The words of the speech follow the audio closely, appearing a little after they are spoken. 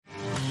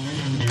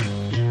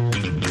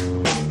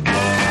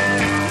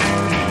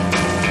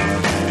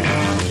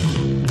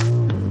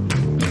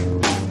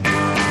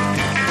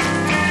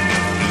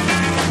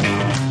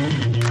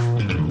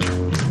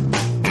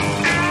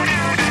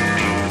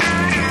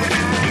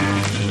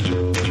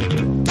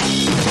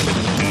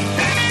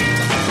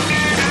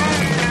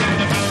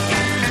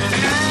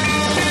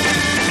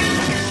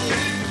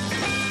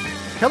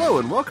Hello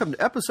and welcome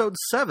to episode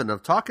 7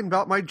 of Talking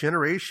About My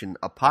Generation,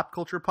 a pop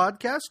culture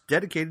podcast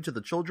dedicated to the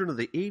children of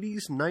the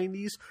 80s,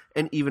 90s,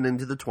 and even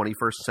into the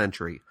 21st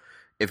century.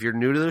 If you're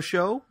new to the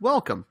show,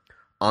 welcome.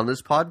 On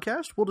this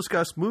podcast, we'll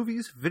discuss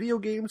movies, video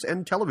games,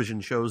 and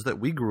television shows that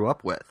we grew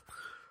up with.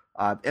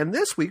 And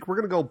this week, we're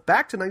going to go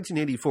back to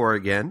 1984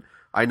 again.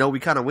 I know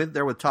we kind of went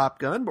there with Top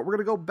Gun, but we're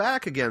going to go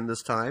back again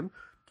this time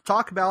to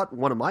talk about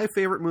one of my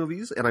favorite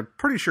movies, and I'm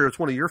pretty sure it's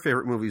one of your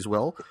favorite movies,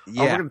 Will.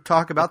 Yeah. We're going to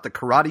talk about The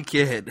Karate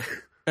Kid.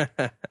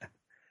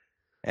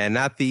 And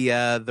not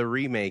the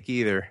remake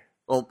either.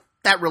 Well,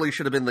 that really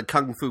should have been the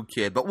Kung Fu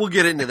Kid, but we'll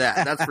get into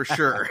that. That's for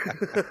sure.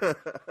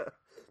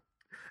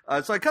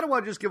 So I kind of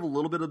want to just give a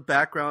little bit of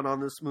background on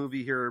this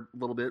movie here a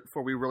little bit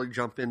before we really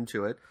jump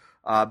into it.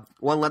 Want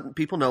to let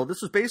people know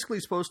this is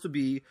basically supposed to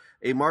be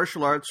a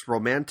martial arts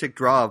romantic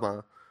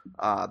drama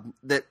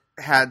that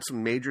had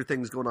some major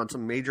things going on,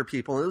 some major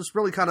people. It was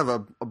really kind of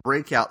a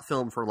breakout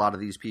film for a lot of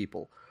these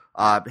people.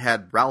 It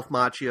had Ralph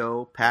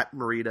Macchio, Pat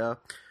Morita,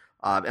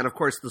 and of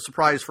course the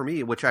surprise for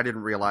me, which I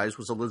didn't realize,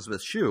 was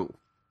Elizabeth Shue.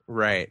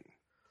 Right.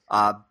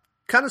 Kind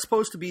of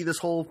supposed to be this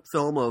whole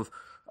film of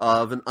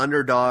an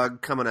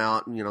underdog coming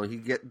out,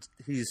 and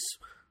he's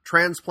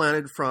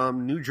transplanted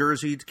from New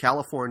Jersey to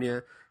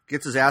California,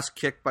 gets his ass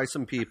kicked by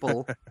some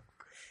people,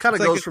 kind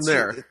of goes from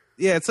there.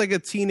 Yeah, it's like a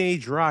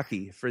teenage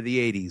Rocky for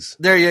the 80s.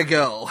 There you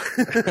go.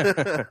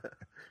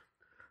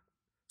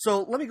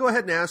 So let me go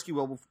ahead and ask you,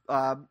 Will,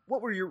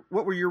 what were your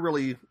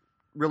really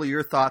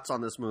your thoughts on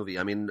this movie?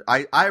 I mean,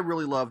 I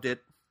really loved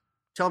it.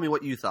 Tell me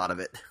what you thought of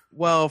it.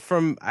 Well,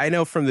 I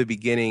know from the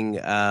beginning,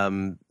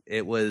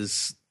 it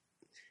was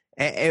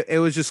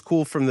just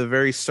cool from the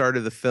very start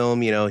of the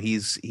film. You know,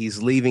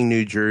 he's leaving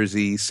New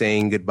Jersey,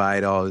 saying goodbye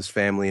to all his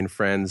family and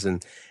friends,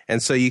 and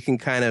so you can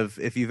kind of,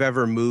 if you've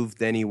ever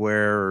moved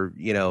anywhere or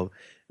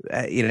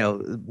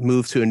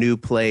moved to a new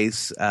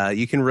place,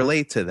 you can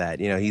relate to that.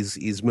 You know,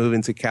 he's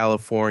moving to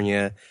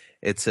California.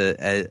 It's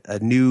a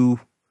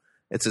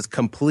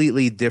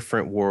completely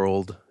different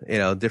world.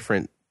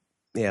 Different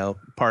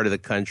part of the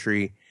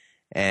country,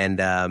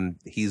 and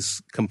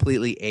he's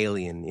completely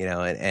alien.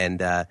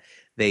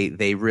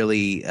 They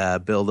really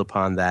build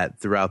upon that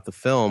throughout the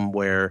film,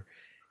 where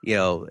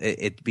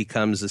it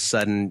becomes a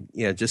sudden,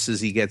 just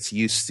as he gets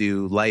used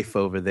to life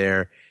over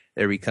there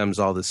becomes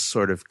all this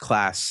sort of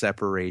class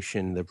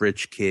separation, the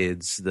rich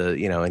kids,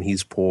 and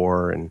he's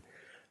poor. And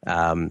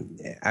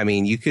I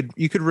mean, you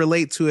could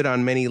relate to it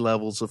on many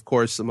levels. Of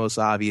course, the most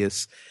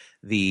obvious,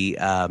 the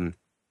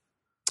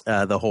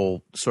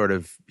whole sort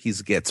of, he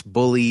gets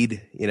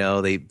bullied,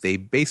 they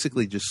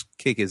basically just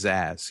kick his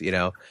ass,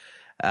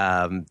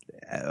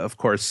 of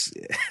course,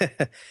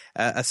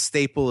 a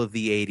staple of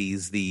the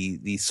 80s,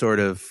 the sort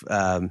of,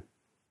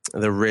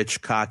 the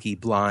rich, cocky,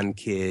 blonde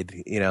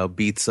kid,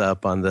 beats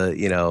up on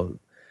the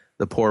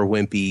poor,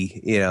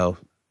 wimpy,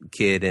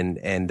 kid.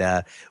 And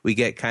we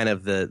get kind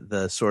of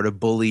the sort of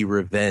bully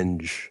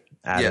revenge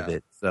out of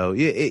it. So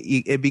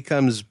it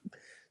becomes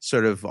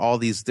sort of all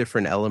these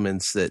different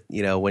elements that,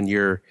 when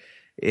you're,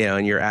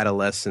 in your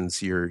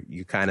adolescence,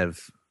 you kind of,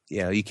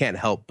 you can't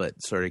help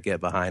but sort of get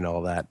behind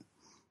all that.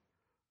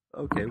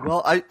 Okay,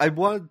 well, I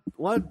want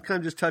to kind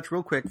of just touch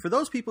real quick. For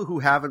those people who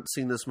haven't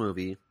seen this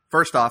movie,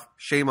 first off,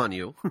 shame on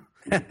you.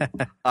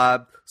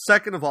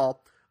 Second of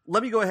all,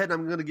 let me go ahead and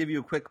I'm going to give you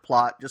a quick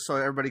plot just so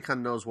everybody kind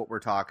of knows what we're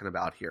talking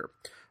about here.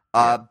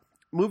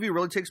 Movie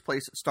really takes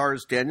place, it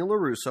stars Daniel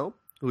LaRusso,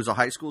 who's a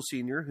high school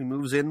senior who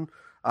moves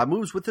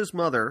with his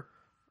mother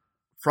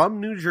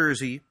from New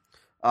Jersey,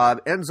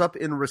 ends up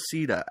in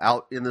Reseda,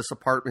 out in this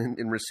apartment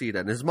in Reseda.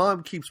 And his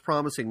mom keeps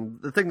promising,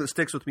 the thing that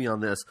sticks with me on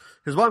this,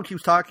 his mom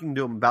keeps talking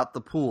to him about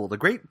the pool, the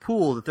great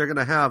pool that they're going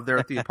to have there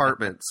at the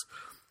apartments.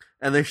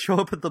 And they show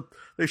up at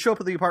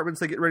the apartments,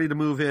 they get ready to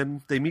move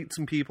in, they meet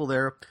some people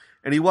there,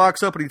 and he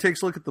walks up and he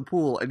takes a look at the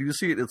pool, and you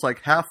see it's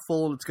like half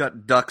full and it's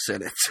got ducks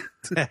in it.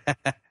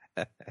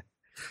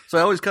 So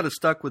I always kind of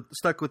stuck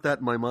with that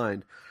in my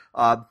mind.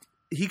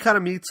 He kind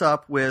of meets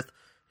up with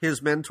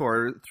his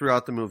mentor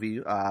throughout the movie,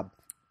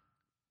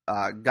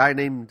 a guy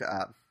named,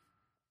 let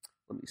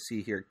me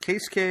see here,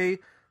 Keisuke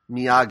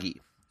Miyagi,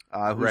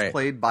 who's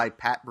played by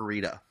Pat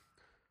Morita.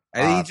 I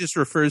think he just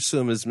refers to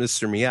him as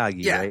Mr.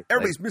 Miyagi, yeah, right?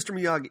 Everybody's Mr.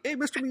 Miyagi. Hey,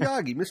 Mr.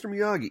 Miyagi, Mr.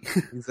 Miyagi.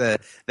 He's the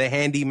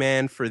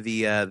handyman for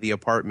the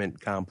apartment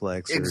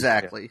complex.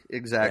 Exactly.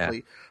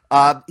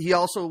 He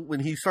also, when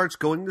he starts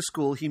going to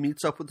school, he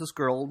meets up with this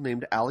girl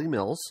named Allie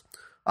Mills,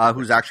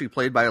 who's actually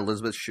played by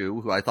Elizabeth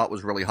Shue, who I thought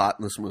was really hot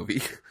in this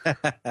movie.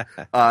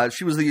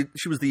 She was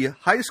the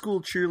high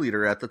school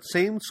cheerleader at the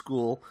same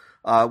school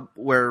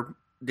where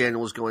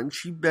Daniel was going.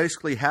 She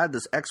basically had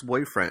this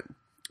ex-boyfriend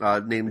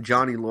named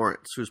Johnny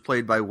Lawrence, who's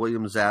played by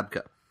William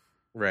Zabka.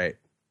 Right.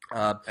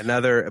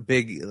 Another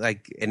big,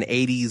 like an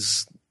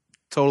 80s,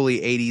 totally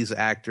 80s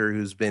actor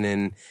who's been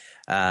in,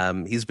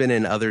 he's been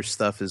in other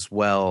stuff as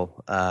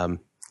well.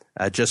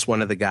 Just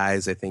One of the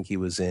Guys, I think he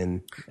was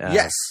in.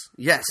 Yes.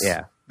 Yeah.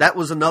 That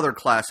was another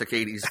classic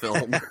 80s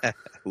film.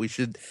 We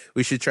should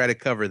try to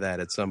cover that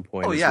at some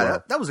point. Oh, as yeah.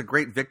 well. That was a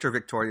great Victor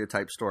Victoria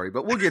type story,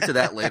 but we'll get to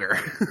that later.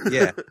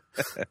 Yeah.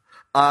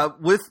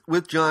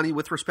 With Johnny,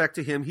 with respect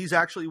to him, he's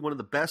actually one of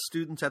the best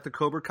students at the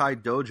Cobra Kai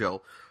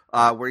dojo,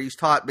 where he's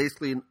taught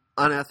basically an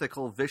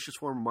unethical, vicious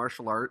form of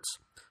martial arts.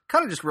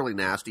 Kind of just really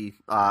nasty.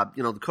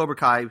 The Cobra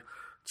Kai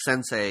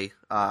sensei,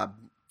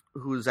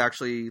 who's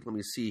actually, let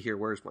me see here,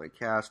 where's my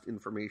cast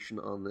information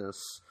on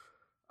this?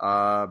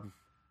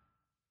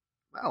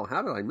 Wow,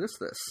 how did I miss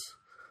this?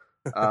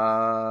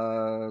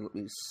 Let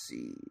me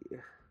see.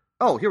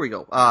 Oh, here we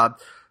go.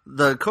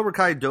 The Cobra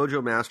Kai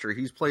dojo master,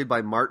 he's played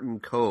by Martin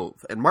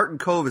Kove. And Martin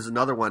Kove is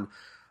another one.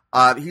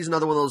 He's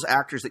another one of those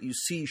actors that you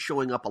see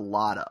showing up a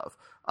lot of.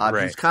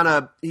 Right. He's kind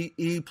of,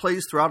 he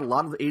plays throughout a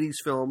lot of 80s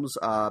films.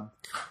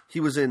 He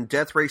was in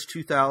Death Race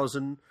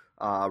 2000,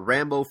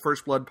 Rambo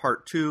First Blood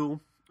Part 2,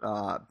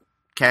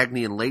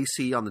 Cagney and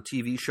Lacey on the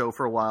TV show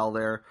for a while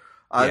there.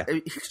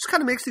 He just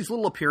kind of makes these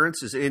little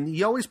appearances, and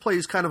he always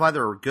plays kind of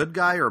either a good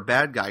guy or a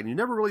bad guy, and you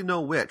never really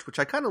know which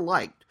I kind of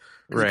liked.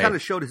 Right. He kind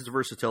of showed his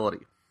versatility.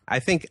 I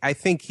think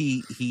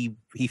he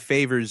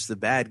favors the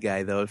bad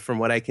guy, though, from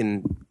what I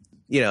can,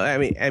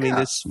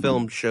 this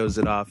film shows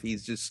it off.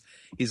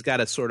 He's got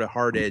a sort of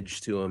hard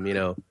edge to him,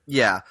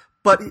 Yeah,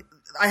 but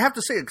I have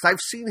to say it because I've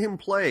seen him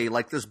play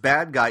like this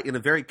bad guy in a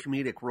very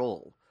comedic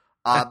role.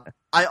 They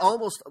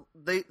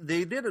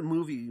did a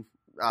movie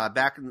a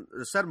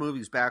set of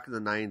movies back in the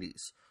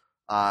 90s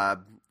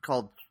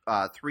called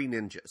Three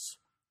Ninjas.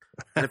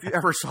 And if you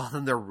ever saw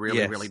them, they're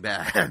really, really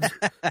bad.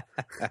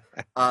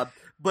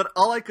 But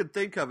all I could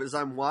think of is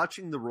I'm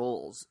watching the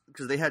roles,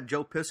 because they had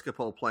Joe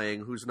Piscopo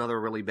playing, who's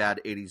another really bad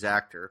 80s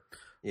actor.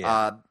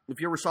 Yeah. If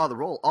you ever saw the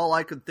role, all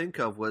I could think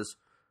of was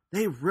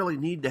they really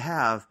need to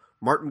have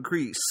Martin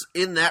Kreese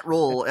in that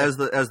role as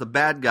the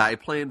bad guy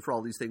playing for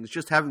all these things,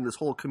 just having this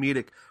whole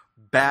comedic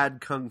bad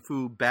kung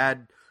fu,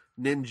 bad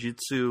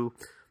ninjutsu,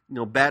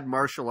 bad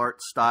martial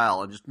arts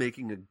style, and just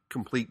making a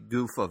complete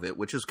goof of it,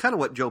 which is kind of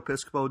what Joe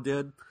Piscopo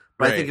did.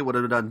 But right. I think it would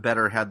have done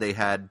better had they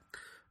had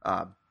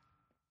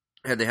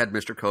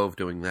Mr. Kove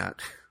doing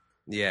that.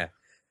 Yeah,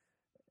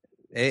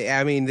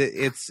 I mean,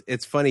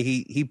 it's funny.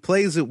 He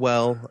plays it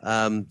well.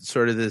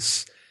 Sort of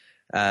this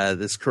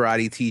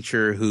karate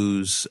teacher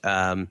who's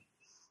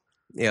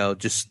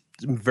just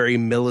very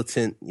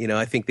militant.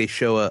 I think they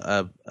show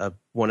a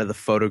one of the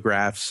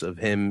photographs of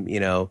him.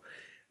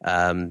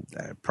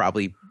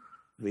 Probably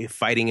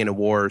fighting in a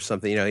war or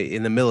something.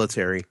 In the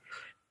military.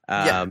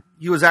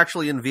 He was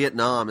actually in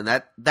Vietnam, and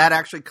that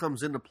actually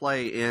comes into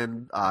play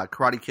in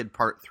Karate Kid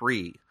Part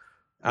 3.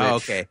 Oh,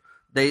 okay.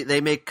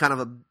 They make kind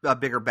of a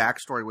bigger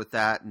backstory with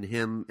that, and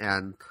him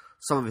and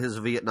some of his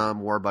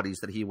Vietnam War buddies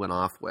that he went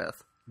off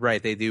with.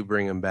 Right, they do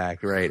bring him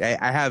back. Right,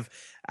 I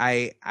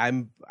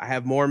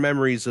have more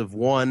memories of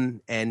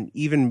 1 and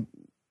even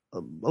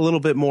a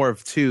little bit more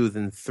of 2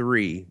 than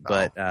 3,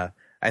 but I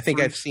think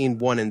 3. I've seen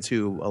 1 and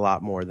 2 a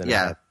lot more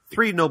than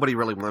 3 nobody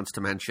really wants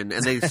to mention,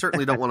 and they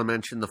certainly don't want to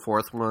mention the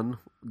 4th one,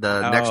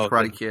 the next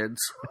Karate Kid.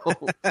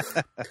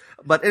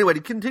 But anyway,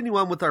 to continue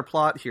on with our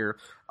plot here,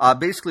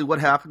 basically what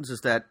happens is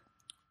that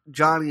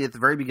Johnny, at the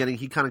very beginning,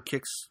 he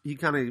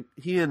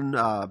and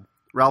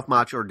Ralph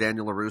Macchio or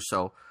Daniel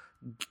LaRusso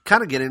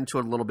kind of get into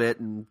it a little bit,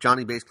 and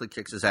Johnny basically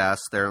kicks his ass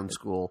there in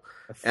school.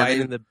 A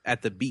fight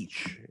at the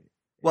beach.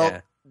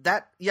 Well,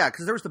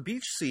 because there was the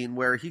beach scene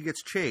where he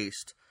gets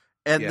chased,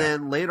 and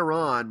then later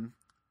on,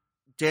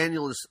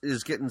 Daniel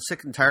is getting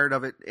sick and tired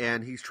of it,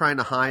 and he's trying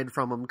to hide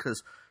from him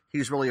because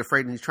he's really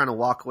afraid, and he's trying to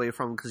walk away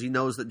from him because he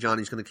knows that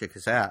Johnny's going to kick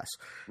his ass.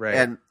 Right.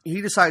 And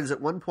he decides at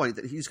one point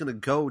that he's going to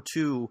go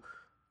to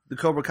the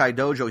Cobra Kai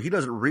dojo. He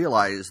doesn't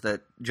realize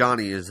that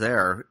Johnny is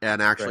there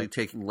and actually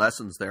taking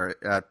lessons there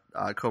at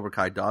Cobra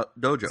Kai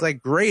dojo. It's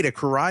like, great, a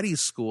karate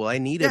school. I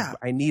need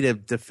to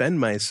defend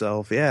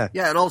myself. Yeah.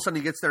 Yeah, and all of a sudden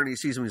he gets there and he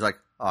sees him. He's like,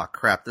 oh,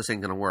 crap, this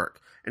ain't going to work.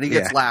 And he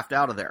gets laughed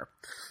out of there.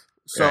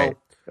 So... Right.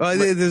 Well,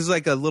 there's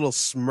like a little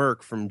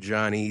smirk from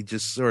Johnny. He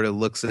just sort of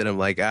looks at him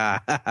like, yeah,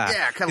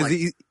 kind of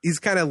like he's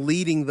kind of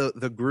leading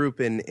the group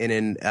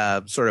in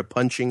sort of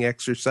punching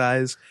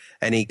exercise,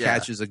 and he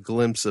catches a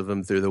glimpse of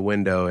him through the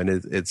window, and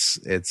it's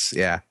it's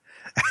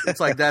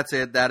like that's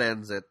it, that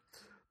ends it.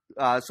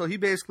 So he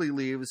basically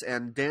leaves,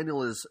 and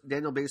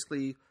Daniel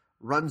basically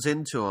runs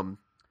into him,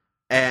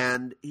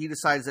 and he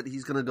decides that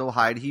he's going to go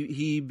hide.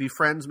 He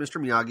befriends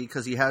Mr. Miyagi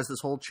because he has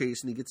this whole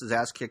chase, and he gets his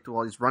ass kicked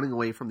while he's running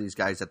away from these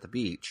guys at the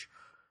beach.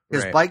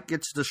 His bike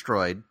gets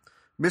destroyed.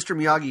 Mr.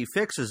 Miyagi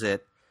fixes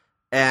it,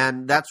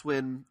 and that's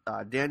when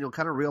Daniel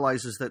kind of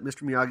realizes that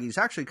Mr. Miyagi is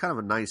actually kind of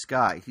a nice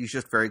guy. He's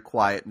just very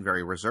quiet and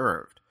very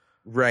reserved.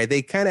 Right.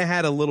 They kind of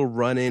had a little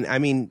run-in. I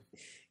mean,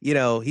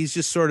 he's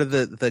just sort of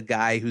the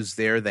guy who's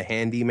there, the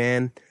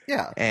handyman.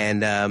 Yeah.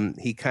 And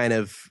he kind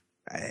of,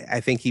 I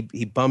think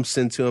he bumps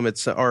into him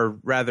or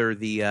rather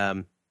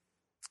the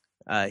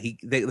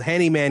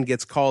handyman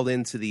gets called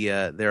into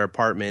their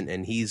apartment,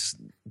 and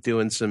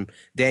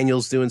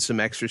Daniel's doing some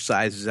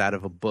exercises out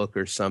of a book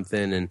or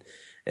something,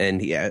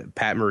 and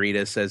Pat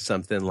Morita says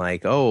something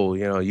like, "Oh,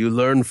 you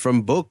learn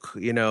from book,"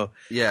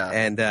 Yeah.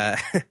 and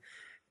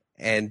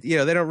and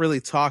they don't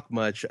really talk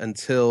much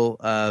until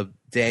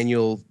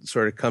Daniel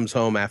sort of comes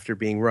home after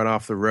being run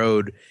off the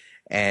road,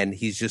 and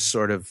he's just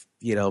sort of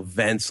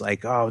vents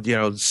like, "Oh,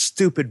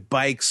 stupid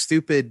bike,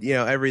 stupid,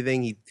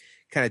 everything." He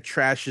kind of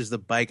trashes the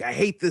bike. "I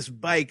hate this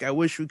bike. I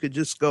wish we could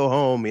just go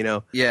home."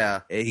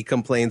 Yeah. He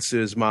complains to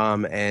his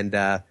mom, and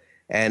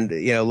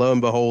lo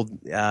and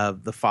behold,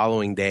 the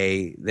following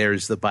day,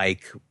 there's the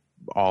bike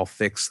all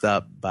fixed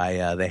up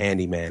by the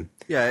handyman.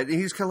 Yeah, and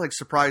he's kind of like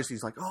surprised.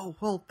 He's like, "Oh,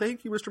 well,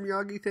 thank you, Mr.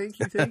 Miyagi.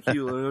 Thank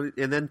you."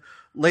 And then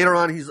later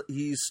on,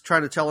 he's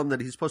trying to tell him that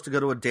he's supposed to go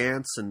to a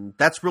dance, and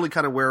that's really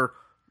kind of where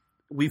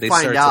they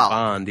find out. To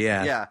bond,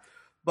 yeah. Yeah.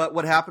 But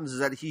what happens is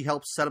that he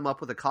helps set him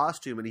up with a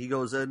costume, and he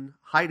goes in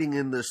hiding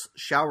in this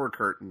shower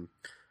curtain.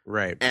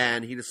 Right.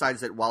 And he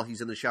decides that while he's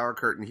in the shower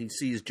curtain, he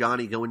sees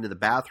Johnny go into the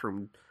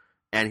bathroom,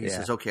 and he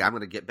says, "Okay, I'm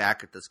going to get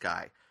back at this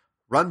guy."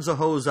 Runs a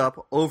hose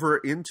up over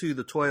into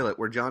the toilet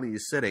where Johnny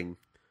is sitting.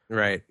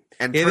 Right.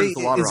 And turns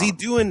the water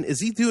on. Is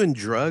he doing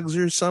drugs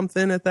or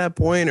something at that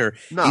point? Or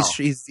no.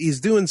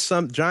 He's doing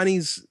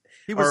Johnny's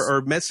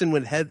or messing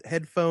with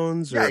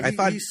headphones?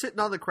 Yeah, he's sitting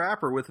on the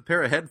crapper with a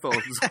pair of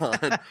headphones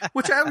on,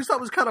 which I always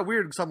thought was kind of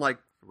weird because I'm like,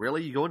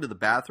 really? You go into the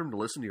bathroom to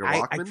listen to your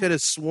Walkman? I could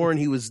have sworn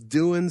he was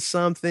doing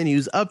something. He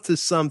was up to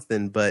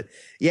something. But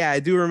yeah, I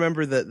do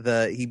remember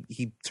that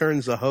he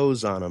turns the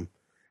hose on him.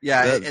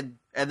 Yeah,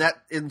 and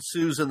that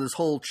ensues in this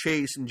whole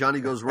chase, and Johnny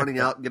goes running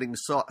out and getting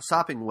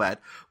sopping wet,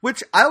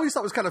 which I always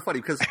thought was kind of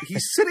funny because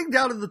he's sitting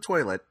down in the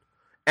toilet,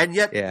 and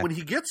yet when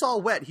he gets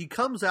all wet, he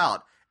comes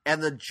out,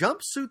 and the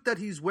jumpsuit that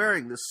he's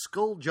wearing, this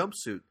skull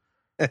jumpsuit,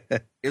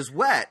 is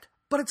wet,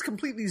 but it's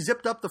completely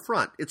zipped up the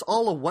front. It's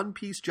all a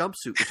one-piece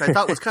jumpsuit, which I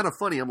thought was kind of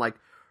funny. I'm like,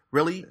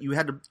 really?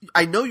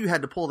 I know you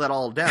had to pull that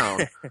all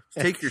down.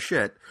 Take your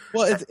shit.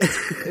 Well,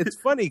 it's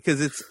funny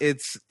because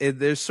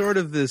there's sort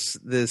of this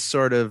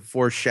sort of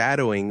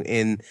foreshadowing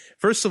in.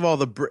 First of all,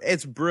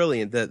 it's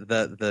brilliant.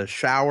 The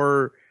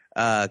shower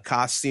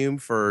costume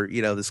for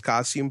this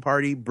costume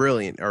party,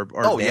 brilliant or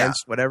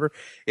dance, whatever.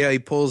 He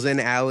pulls in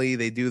Allie.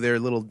 They do their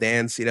little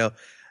dance.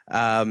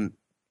 But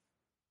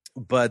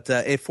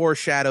it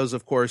foreshadows,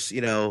 of course,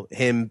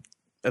 him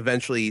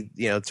eventually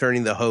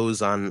turning the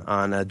hose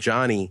on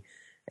Johnny.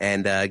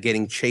 And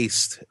getting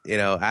chased,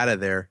 out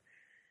of there.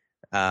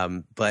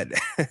 But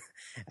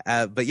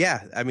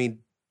yeah, I mean,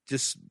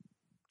 just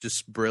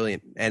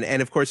brilliant.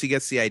 And of course, he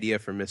gets the idea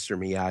from Mr.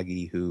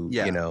 Miyagi, who,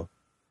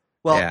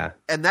 Well,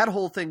 and that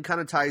whole thing kind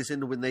of ties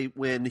into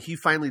when he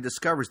finally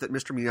discovers that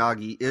Mr.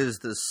 Miyagi is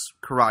this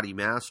karate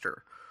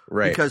master.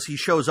 Right. Because he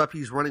shows up,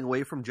 he's running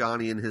away from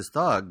Johnny and his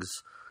thugs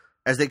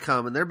as they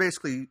come. And they're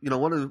basically,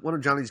 one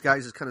of Johnny's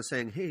guys is kind of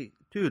saying, "Hey,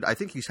 dude, I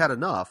think he's had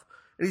enough."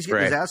 And he's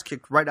getting his ass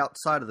kicked right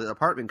outside of the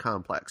apartment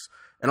complex.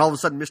 And all of a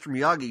sudden, Mr.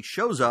 Miyagi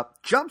shows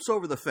up, jumps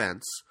over the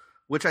fence,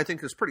 which I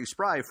think is pretty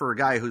spry for a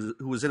guy who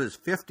was in his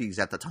 50s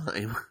at the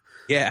time.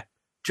 Yeah.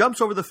 Jumps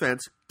over the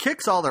fence,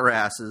 kicks all their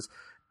asses,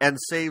 and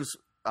saves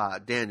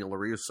Daniel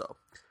LaRusso.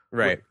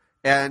 Right.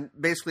 And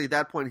basically at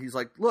that point, he's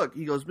like, "Look,"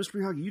 he goes, "Mr.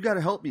 Miyagi, you got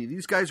to help me.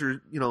 These guys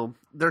are,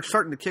 they're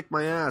starting to kick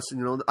my ass,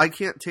 and, I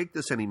can't take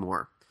this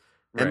anymore."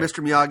 And right.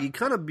 Mr. Miyagi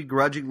kind of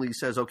begrudgingly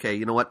says, "Okay,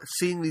 you know what?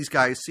 Seeing these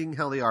guys, seeing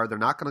how they are, they're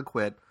not going to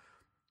quit.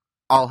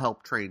 I'll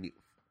help train you."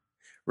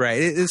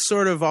 Right. It's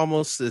sort of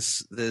almost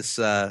this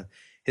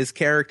his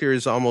character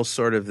is almost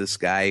sort of this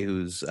guy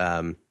who's,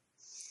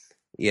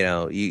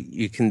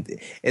 you can,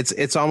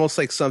 it's almost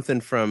like something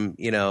from,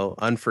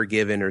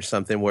 Unforgiven or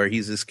something, where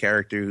he's this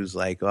character who's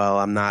like, "Well,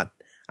 I'm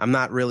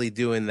not really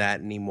doing that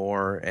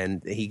anymore."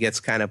 And he gets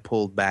kind of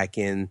pulled back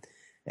in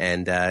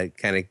and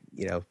kind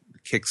of,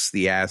 kicks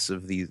the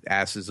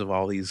asses of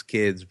all these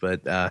kids,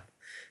 but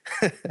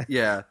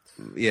yeah.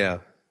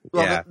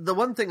 Well, the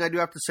one thing I do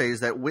have to say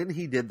is that when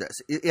he did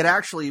this, it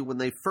actually, when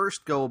they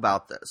first go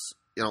about this,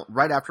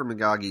 right after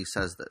Miyagi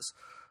says this,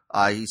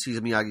 he sees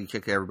Miyagi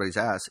kick everybody's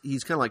ass.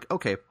 He's kind of like,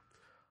 "Okay,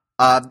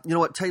 you know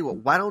what? Tell you what,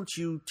 why don't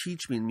you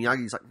teach me?" And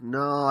Miyagi's like,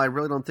 "No, I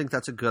really don't think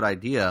that's a good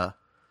idea."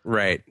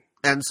 Right.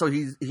 And so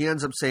he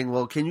ends up saying,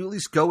 "Well, can you at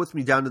least go with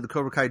me down to the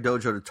Cobra Kai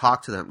dojo to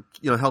talk to them?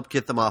 Help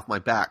get them off my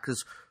back,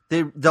 because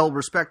they'll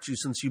respect you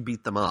since you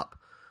beat them up."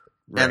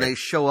 Right. And they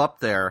show up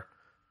there,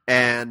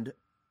 and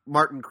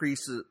Martin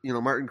Kreese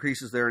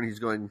is there, and he's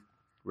going,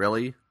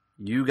 "Really?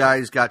 You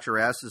guys got your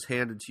asses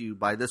handed to you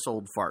by this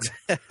old fart."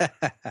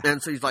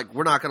 And so he's like,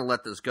 "We're not going to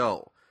let this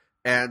go."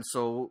 And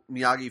so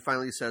Miyagi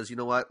finally says, "You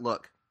know what?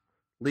 Look,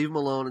 leave him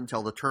alone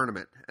until the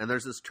tournament." And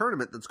there's this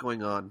tournament that's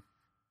going on.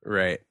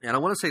 Right. And I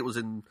want to say it was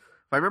if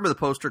I remember the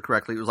poster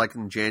correctly, it was like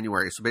in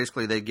January. So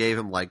basically they gave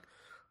him like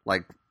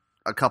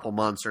a couple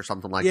months or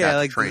something like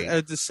that to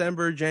train.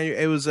 December,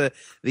 January. It was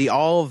the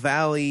All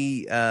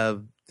Valley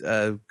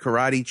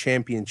Karate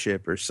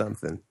Championship or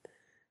something.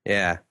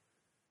 Yeah.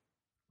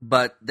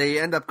 But they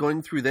end up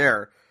going through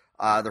there.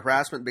 The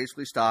harassment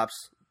basically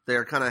stops.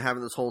 They're kind of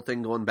having this whole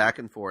thing going back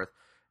and forth.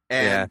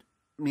 And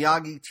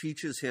Miyagi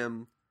teaches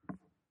him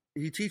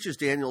he teaches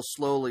Daniel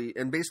slowly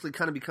and basically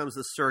kind of becomes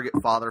the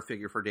surrogate father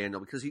figure for Daniel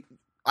because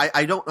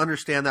I don't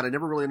understand that. I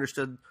never really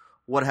understood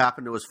what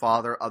happened to his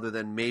father other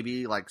than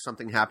maybe like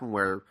something happened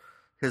where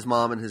his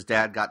mom and his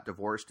dad got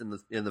divorced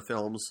in the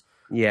films.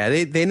 Yeah,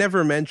 they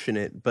never mention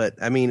it, but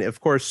I mean, of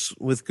course,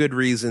 with good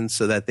reason,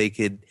 so that they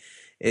could,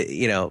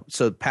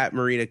 so Pat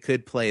Morita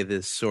could play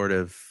this sort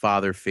of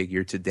father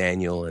figure to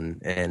Daniel,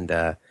 and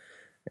yeah,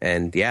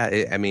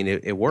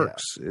 it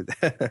works.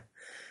 Yeah.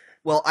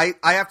 Well, I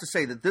have to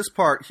say that this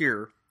part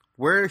here,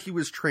 where he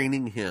was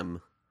training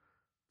him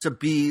to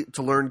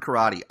learn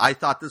karate, I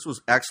thought this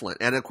was excellent,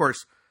 and of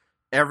course,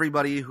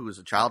 everybody who is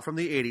a child from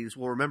the 80s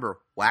will remember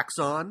wax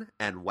on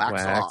and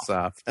wax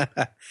off.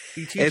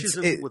 He teaches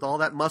him with all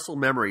that muscle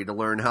memory to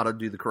learn how to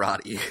do the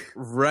karate.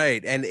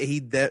 Right. And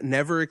he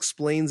never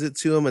explains it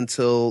to him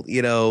until,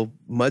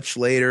 much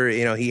later,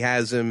 he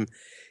has him,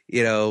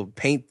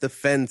 paint the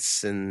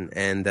fence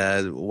and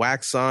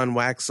wax on,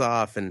 wax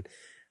off. And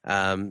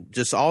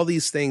just all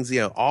these things,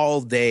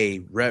 all day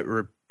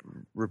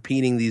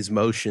repeating these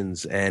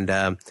motions.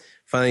 And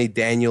finally,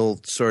 Daniel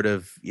sort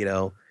of,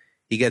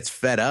 he gets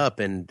fed up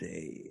and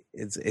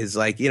it's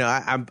like,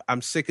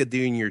 I'm sick of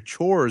doing your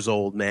chores,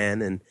 old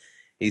man. And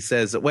he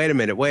says, wait a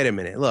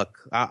minute. Look,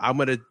 I'm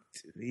going to,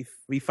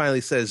 he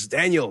finally says,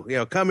 Daniel,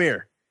 come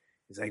here.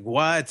 He's like,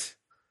 what?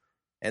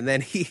 And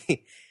then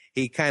he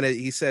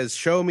says,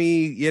 show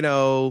me,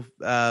 a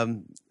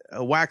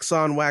wax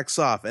on, wax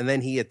off. And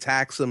then he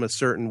attacks him a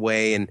certain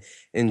way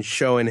and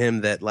showing him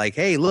that like,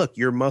 hey, look,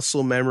 your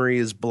muscle memory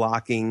is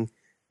blocking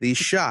these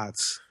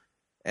shots.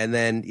 And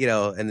then,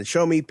 and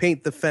show me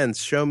paint the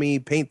fence, show me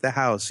paint the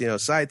house,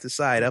 side to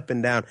side, up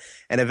and down.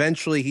 And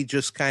eventually he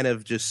just kind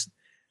of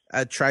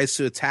tries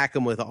to attack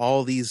him with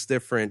all these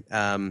different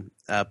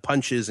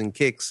punches and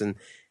kicks.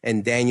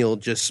 And Daniel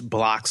just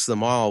blocks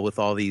them all with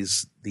all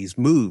these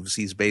moves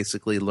he's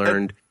basically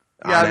learned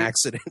on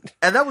accident.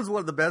 And that was one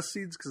of the best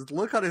scenes because the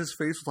look on his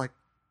face was like,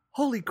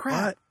 holy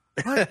crap.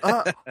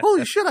 What?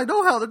 Holy shit, I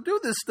know how to do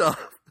this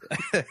stuff.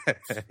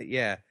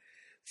 Yeah.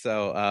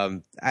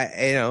 So,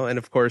 and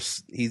of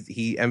course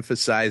he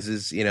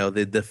emphasizes,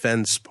 the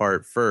defense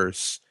part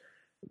first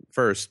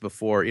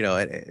before,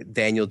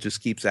 Daniel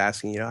just keeps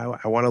asking,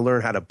 I want to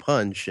learn how to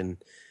punch and,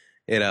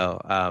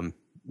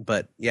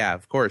 but yeah,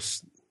 of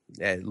course,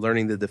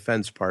 learning the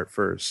defense part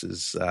first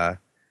is,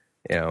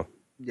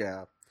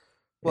 Yeah.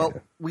 Well,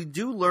 we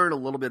do learn a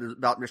little bit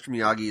about Mr.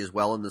 Miyagi as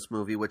well in this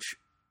movie, which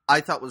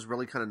I thought was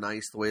really kind of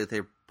nice the way that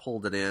they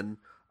pulled it in.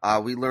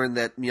 We learned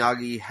that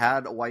Miyagi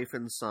had a wife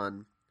and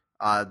son.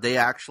 They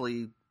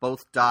actually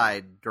both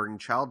died during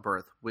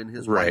childbirth when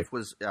his wife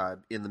was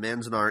in the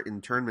Manzanar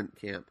internment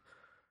camp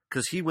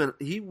because he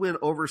went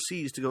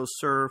overseas to go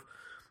serve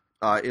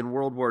in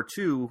World War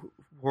II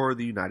for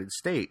the United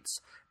States,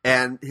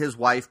 and his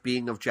wife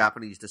being of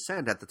Japanese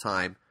descent at the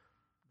time,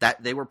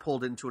 that they were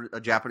pulled into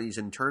a Japanese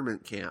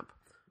internment camp,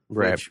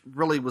 which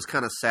really was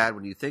kind of sad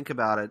when you think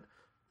about it.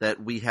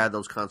 That we had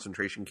those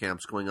concentration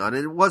camps going on.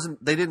 And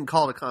they didn't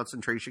call it a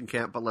concentration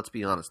camp, but let's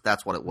be honest,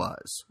 that's what it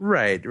was.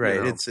 Right.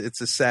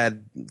 It's a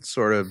sad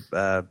sort of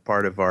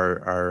part of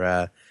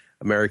our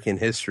American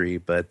history,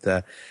 but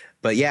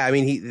yeah, I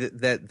mean,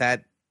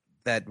 that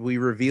we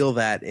reveal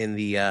that in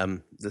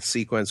the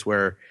sequence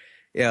where,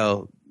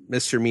 Mr.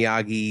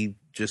 Miyagi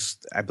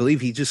I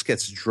believe he just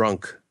gets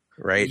drunk,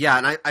 right? Yeah.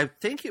 And I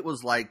think it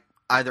was like,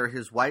 either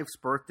his wife's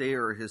birthday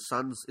or it was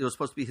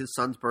supposed to be his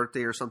son's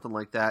birthday or something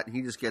like that. And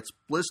he just gets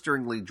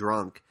blisteringly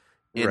drunk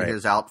in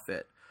his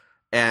outfit.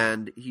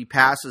 And he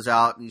passes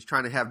out and he's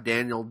trying to have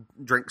Daniel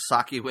drink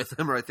sake with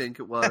him, or I think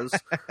it was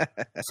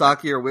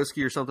sake or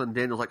whiskey or something. And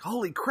Daniel's like,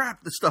 holy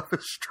crap, this stuff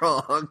is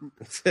strong.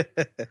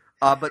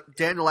 But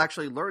Daniel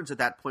actually learns at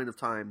that point of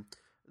time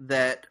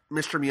that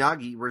Mr.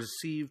 Miyagi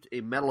received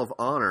a Medal of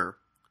Honor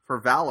for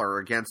valor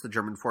against the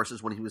German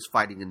forces when he was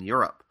fighting in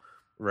Europe.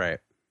 Right.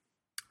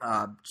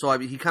 So I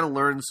mean, he kind of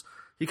learns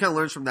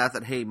from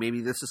that hey,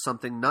 maybe this is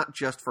something not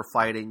just for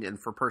fighting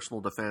and for personal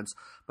defense,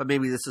 but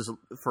maybe this is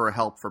for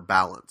help for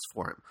balance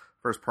for him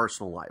for his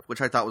personal life, which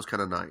I thought was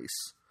kind of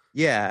nice.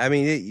 Yeah, I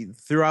mean,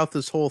 throughout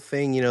this whole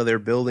thing, they're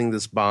building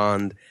this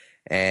bond,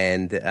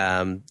 and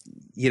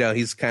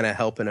he's kind of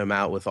helping him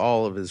out with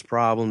all of his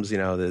problems.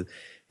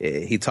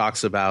 He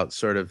talks about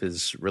sort of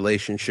his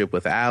relationship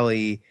with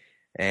Allie,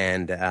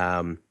 and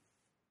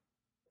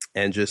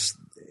just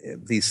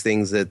these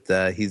things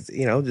that he's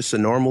just a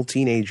normal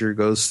teenager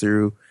goes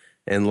through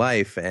in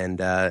life, and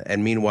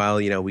meanwhile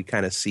we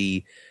kind of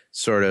see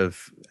sort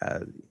of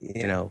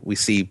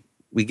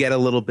we get a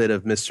little bit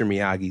of Mr.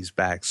 Miyagi's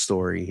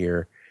backstory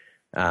here,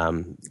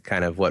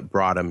 kind of what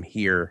brought him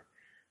here,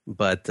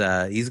 but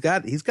he's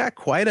got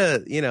quite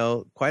a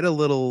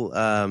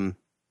little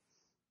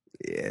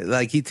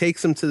like he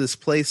takes him to this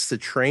place to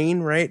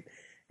train, right?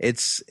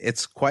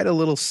 It's quite a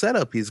little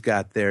setup he's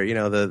got there,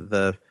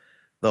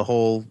 the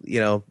whole,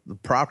 the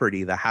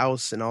property, the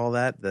house and all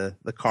that,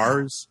 the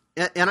cars.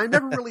 And I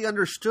never really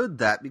understood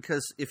that,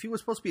 because if he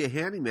was supposed to be a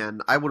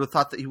handyman, I would have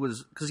thought that he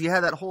was, because he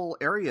had that whole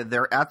area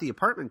there at the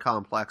apartment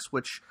complex,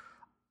 which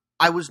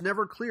I was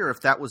never clear if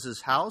that was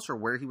his house or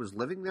where he was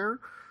living there.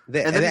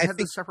 And then he had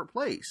this separate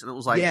place, and it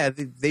was like, yeah, I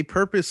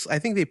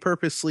think they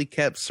purposely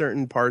kept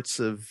certain parts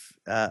of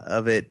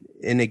it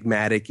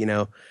enigmatic.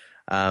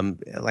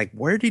 Like,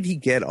 where did he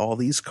get all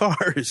these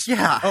cars?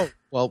 Yeah. Oh,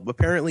 well,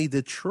 apparently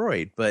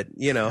Detroit, but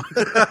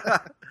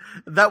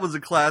that was a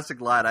classic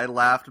line. I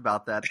laughed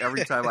about that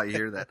every time I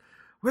hear that.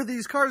 Where did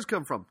these cars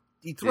come from?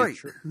 Detroit.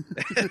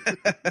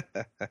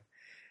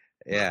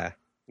 Yeah,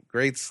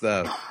 great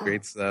stuff.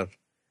 Great stuff.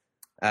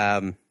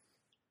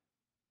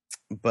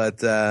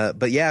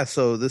 But yeah,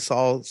 so this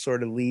all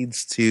sort of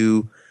leads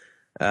to,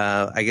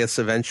 I guess,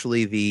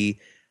 eventually the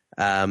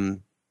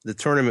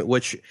tournament,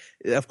 which,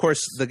 of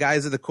course, the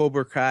guys of the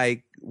Cobra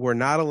Kai were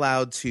not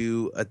allowed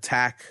to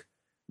attack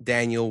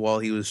Daniel while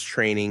he was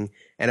training.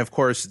 And of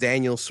course,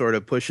 Daniel sort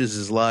of pushes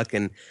his luck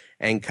and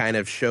kind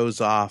of shows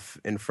off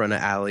in front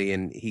of Ali,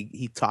 and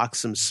he talks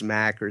some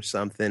smack or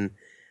something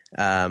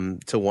to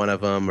one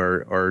of them,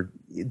 or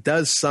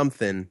does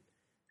something.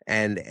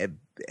 And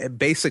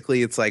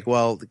basically it's like,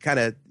 well, kind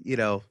of,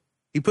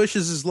 he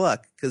pushes his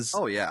luck because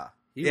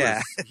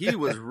he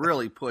was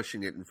really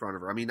pushing it in front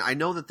of her. I mean, I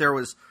know that there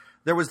was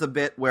the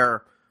bit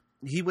where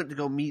he went to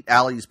go meet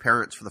Allie's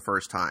parents for the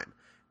first time,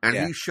 and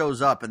he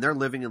shows up, and they're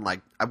living in,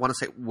 like, I want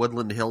to say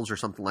Woodland Hills or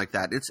something like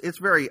that. It's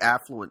very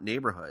affluent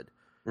neighborhood,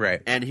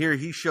 right? And here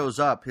he shows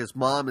up. His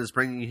mom is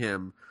bringing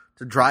him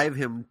to drive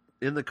him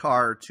in the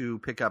car to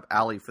pick up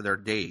Allie for their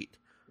date,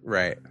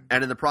 right?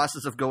 And in the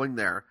process of going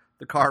there,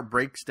 the car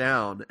breaks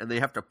down, and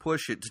they have to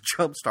push it to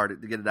jumpstart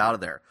it to get it out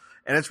of there.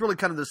 And it's really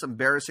kind of this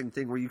embarrassing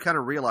thing where you kind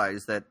of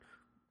realize that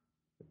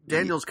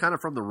Daniel's kind of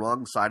from the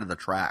wrong side of the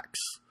tracks.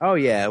 Oh,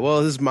 yeah.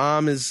 Well, his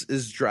mom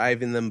is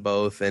driving them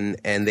both, and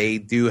they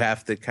do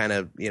have to kind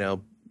of, they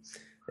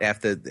have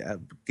to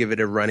give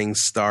it a running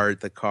start,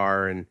 the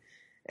car.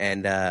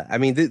 And I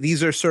mean,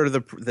 these are sort of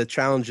the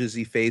challenges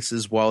he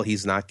faces while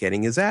he's not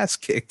getting his ass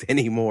kicked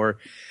anymore.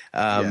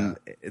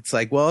 It's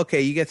like, well,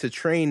 okay, you get to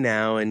train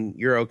now, and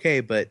you're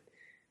okay, but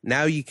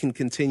now you can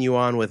continue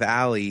on with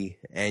Ali,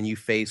 and you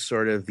face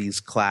sort of these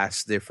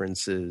class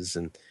differences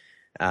and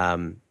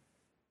all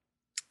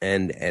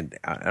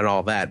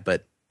that.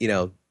 But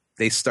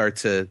they start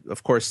to,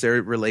 of course,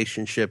 their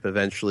relationship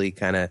eventually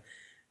kind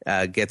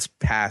of gets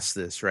past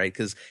this, right?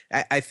 Because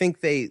I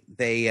think they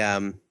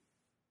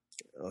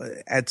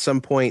at some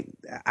point,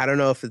 I don't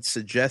know if it's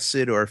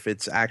suggested or if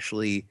it's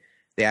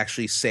they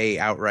actually say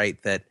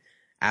outright that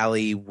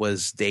Ali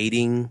was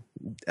dating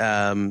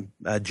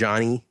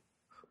Johnny.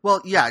 Well,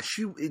 yeah,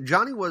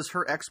 Johnny was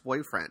her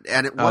ex-boyfriend,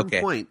 and at one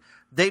point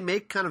they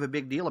make kind of a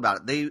big deal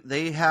about it.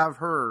 They have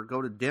her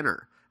go to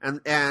dinner,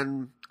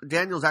 and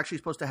Daniel's actually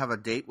supposed to have a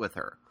date with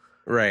her,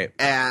 right?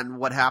 And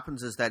what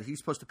happens is that he's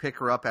supposed to pick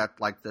her up at,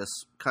 like, this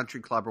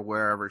country club or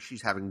wherever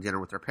she's having dinner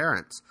with her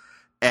parents,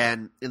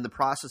 and in the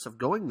process of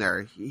going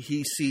there,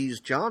 he sees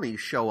Johnny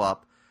show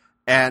up,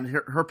 and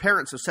her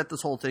parents have set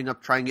this whole thing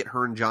up, try and get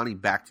her and Johnny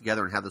back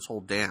together and have this whole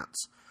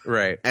dance,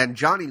 right? And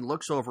Johnny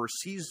looks over,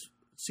 sees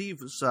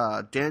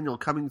Daniel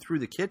coming through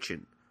the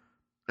kitchen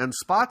and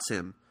spots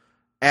him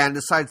and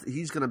decides that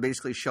he's going to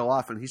basically show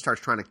off, and he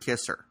starts trying to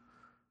kiss her.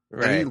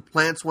 Right. And he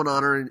plants one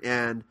on her,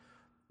 and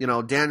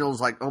Daniel's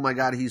like, oh my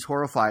God, he's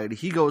horrified.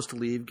 He goes to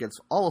leave, gets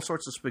all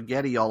sorts of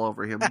spaghetti all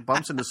over him,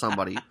 bumps into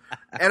somebody.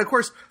 And of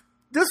course,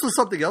 this was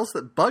something else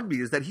that bugged me,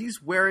 is that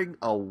he's wearing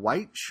a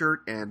white shirt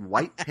and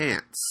white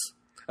pants.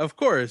 Of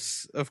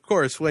course.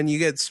 When you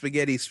get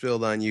spaghetti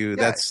spilled on you,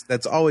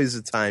 that's always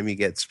the time you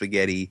get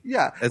spaghetti.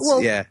 Yeah.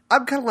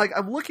 I'm kind of like,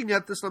 I'm looking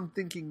at this and I'm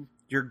thinking,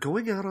 you're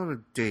going out on a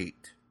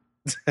date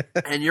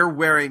and you're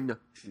wearing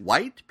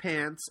white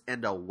pants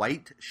and a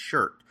white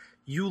shirt.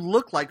 You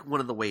look like one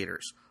of the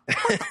waiters.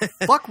 What the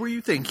fuck were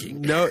you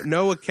thinking?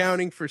 No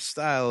accounting for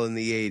style in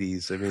the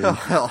 80s. I mean,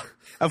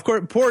 of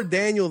course, poor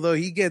Daniel, though,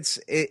 he gets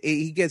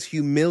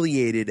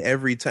humiliated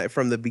every time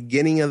from the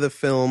beginning of the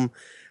film.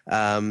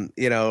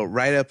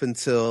 Right up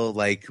until,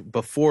 like,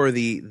 before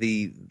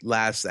the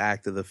last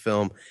act of the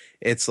film,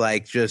 it's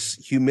like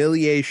just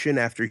humiliation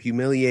after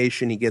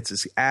humiliation. He gets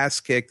his ass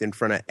kicked in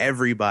front of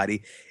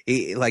everybody.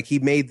 He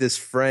made this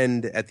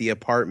friend at the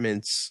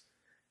apartments,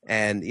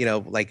 and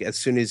like, as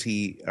soon as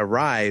he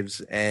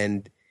arrives,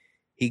 and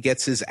he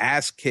gets his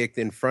ass kicked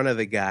in front of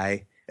the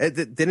guy.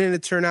 Didn't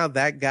it turn out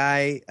that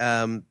guy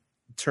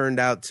turned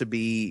out to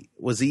be,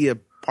 was he a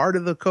part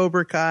of the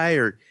Cobra Kai?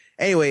 Or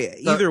anyway,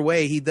 either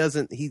way, he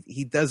doesn't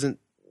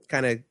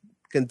kind of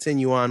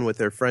continue on with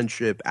their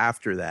friendship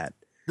after that.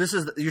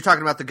 You're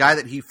talking about the guy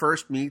that he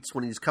first meets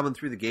when he's coming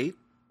through the gate?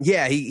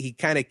 Yeah, he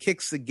kind of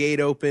kicks the gate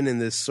open in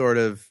this sort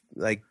of,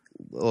 like,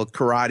 little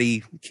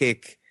karate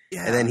kick,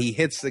 and then he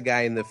hits the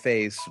guy in the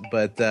face.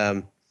 But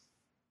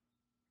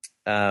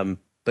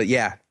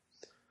yeah.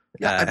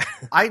 Yeah,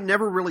 I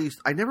never really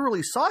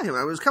saw him.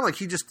 I was kind of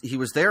like, he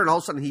was there, and all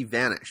of a sudden he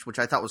vanished, which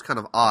I thought was kind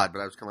of odd. But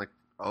I was kind of like,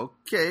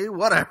 okay,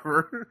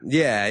 whatever.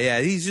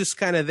 Yeah. He's just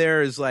kind of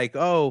there as, like,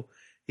 oh,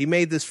 he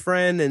made this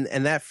friend,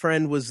 and that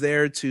friend was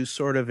there to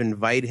sort of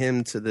invite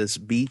him to this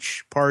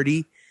beach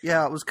party.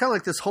 Yeah, it was kind of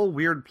like this whole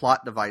weird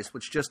plot device,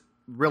 which just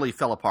really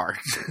fell apart.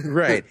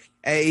 Right.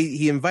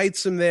 He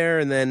invites him there,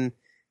 and then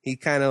he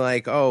kind of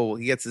like,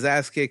 he gets his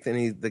ass kicked,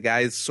 and the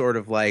guy's sort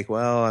of like,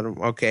 well,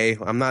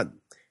 I'm not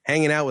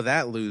hanging out with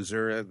that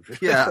loser.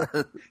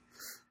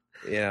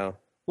 Yeah.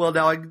 Well,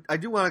 now I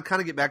do want to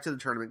kind of get back to the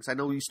tournament because I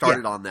know we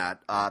started on that.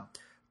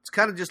 To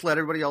kind of just let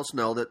everybody else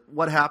know that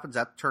what happens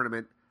at the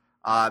tournament,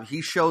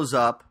 he shows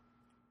up,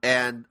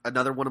 and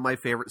another one of my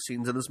favorite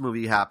scenes in this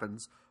movie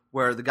happens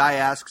where the guy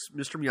asks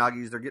Mr.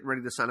 Miyagi, they're getting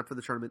ready to sign up for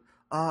the tournament,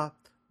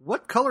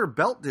 what color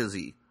belt is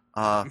he?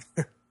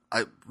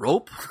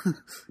 Rope?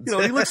 He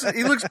looks,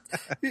 Mr.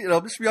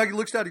 Miyagi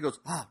looks down, he goes,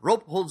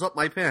 rope holds up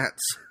my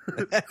pants.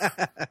 And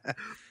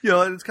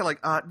it's kind of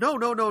like, no.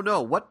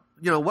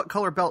 What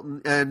color belt?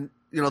 And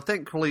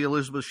thankfully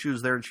Elizabeth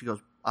Shue's there, and she goes,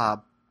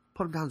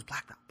 put him down as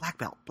black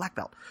belt.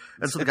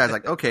 And so the guy's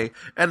like, okay.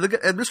 And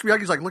Mr.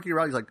 Miyagi's like looking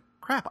around, he's like,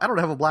 crap, I don't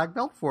have a black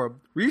belt for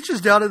him.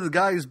 Reaches down into the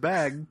guy's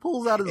bag,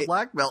 pulls out his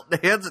black belt,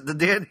 and hands it to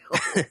Daniel.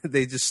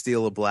 They just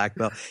steal a black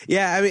belt.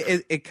 Yeah, I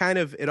mean,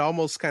 it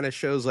almost kind of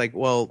shows like,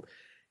 well,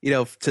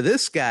 to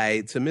this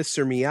guy, to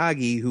Mr.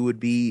 Miyagi, who would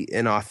be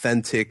an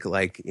authentic,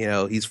 like,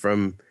 he's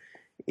from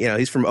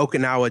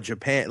Okinawa,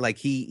 Japan. Like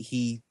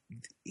he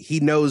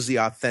knows the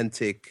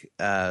authentic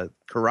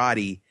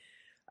karate.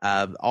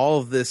 All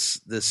of this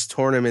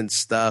tournament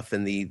stuff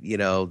and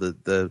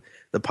the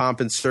pomp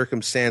and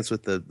circumstance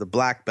with the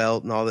black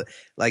belt and all that,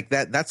 like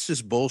that's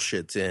just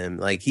bullshit to him.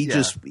 Like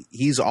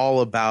he's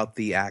all about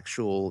the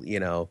actual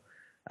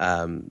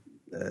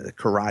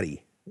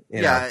karate.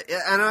 Yeah,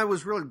 and I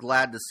was really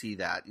glad to see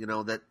that,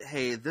 that,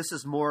 hey, this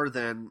is more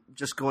than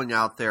just going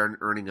out there and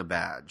earning a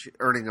badge,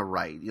 earning a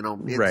right.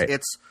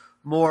 It's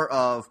more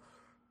of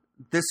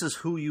this is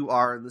who you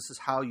are and this is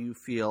how you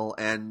feel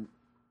and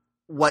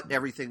what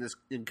everything is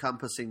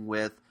encompassing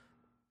with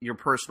your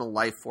personal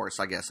life force,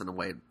 I guess, in a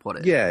way to put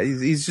it. Yeah,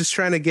 he's just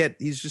trying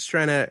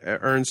to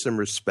earn some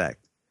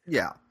respect.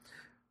 Yeah.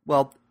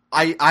 Well,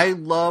 I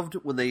loved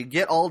when they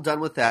get all done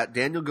with that.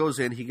 Daniel goes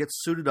in, he gets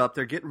suited up,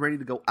 they're getting ready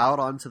to go out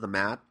onto the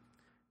mat.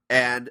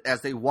 And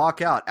as they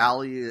walk out,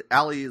 Ali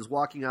is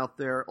walking out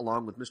there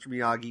along with Mr.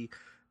 Miyagi,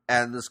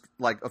 and this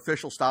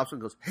official stops him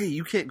and goes, "Hey,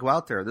 you can't go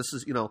out there. This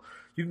is, you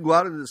can go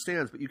out into the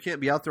stands, but you can't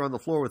be out there on the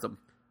floor with him."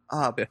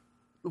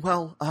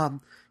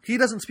 He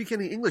doesn't speak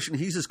any English, and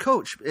he's his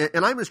coach,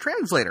 and I'm his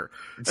translator.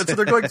 And so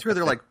they're going through,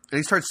 and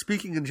he starts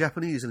speaking in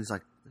Japanese, and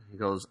he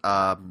goes,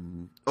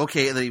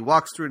 okay, and then he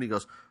walks through, and he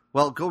goes,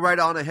 well, go right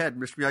on ahead.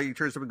 And Mr. Miyagi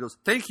turns to him and goes,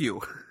 thank you.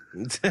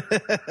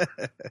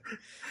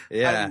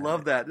 Yeah. I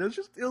love that. It was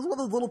one of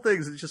those little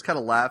things that's just kind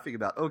of laughing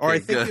about. Okay, or I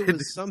think it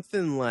was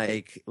something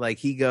like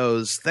he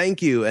goes,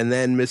 thank you, and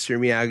then Mr.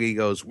 Miyagi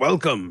goes,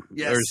 welcome,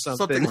 yes, or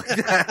something like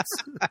that.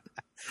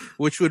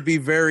 Which would be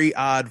very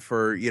odd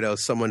for,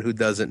 someone who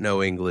doesn't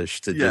know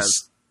English to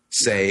just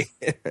say.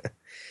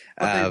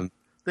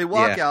 They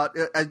walk out.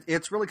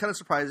 It's really kind of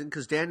surprising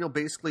because Daniel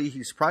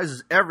he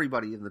surprises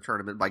everybody in the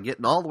tournament by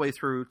getting all the way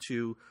through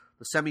to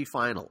the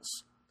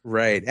semifinals.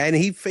 Right. And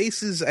he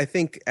faces, I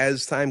think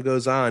as time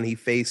goes on, he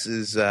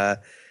faces a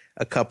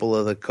couple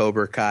of the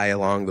Cobra Kai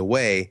along the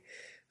way,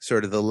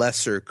 sort of the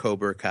lesser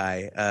Cobra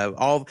Kai.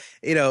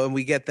 And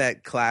we get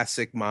that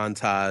classic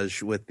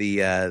montage with the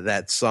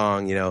that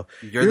song, you're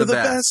the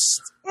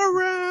best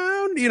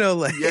around,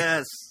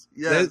 Yes.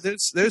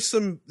 Yes. There's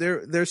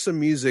some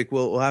music.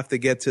 We'll have to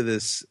get to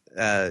this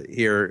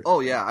here. Oh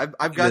yeah,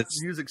 I've got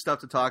music stuff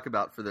to talk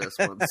about for this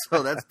one,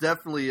 so that's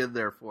definitely in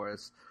there for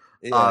us.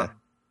 Yeah.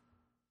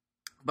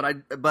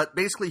 But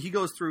basically, he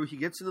goes through. He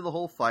gets into the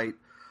whole fight.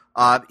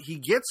 He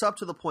gets up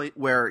to the point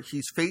where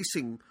he's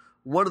facing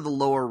one of the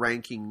lower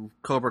ranking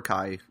Cobra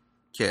Kai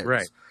kids,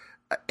 right?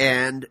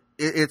 And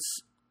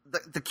it's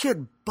the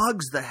kid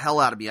bugs the hell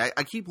out of me.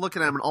 I keep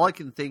looking at him, and all I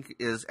can think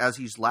is, as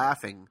he's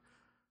laughing,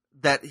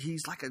 that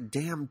he's like a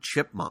damn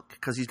chipmunk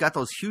because he's got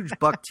those huge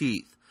buck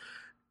teeth.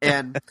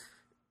 And,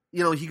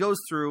 he goes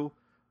through,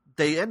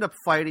 they end up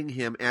fighting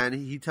him, and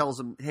he tells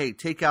him, hey,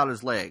 take out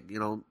his leg.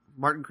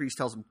 Martin Kreese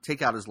tells him,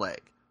 take out his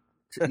leg.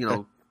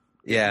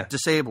 Yeah.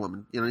 Disable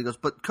him. He goes,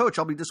 but coach,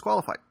 I'll be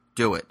disqualified.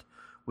 Do it.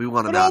 We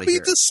want him out of here.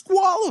 I'll be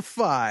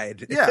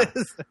disqualified. Yeah.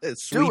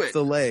 Sweep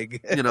the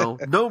leg.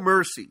 No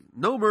mercy.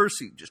 No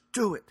mercy. Just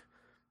do it.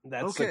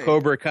 That's the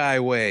Cobra Kai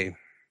way.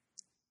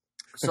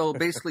 So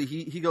basically,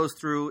 he goes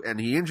through and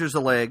he injures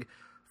the leg,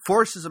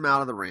 forces him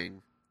out of the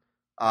ring.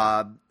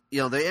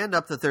 They end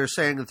up that they're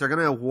saying that they're going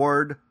to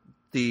award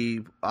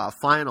the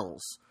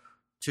finals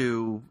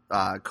to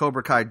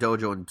Cobra Kai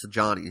Dojo and to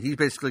Johnny. He's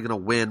basically going to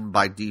win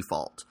by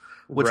default,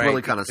 which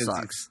really kind of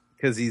sucks.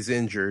 Because he's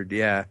injured,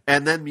 yeah.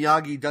 And then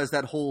Miyagi does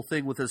that whole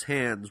thing with his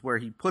hands where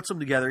he puts them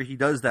together, he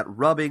does that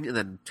rubbing, and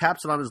then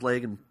taps it on his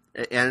leg, and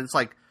it's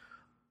like,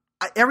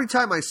 every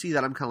time I see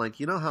that, I'm kind of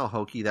like, how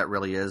hokey that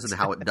really is and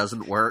how it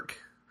doesn't work.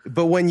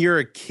 But when you're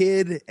a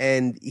kid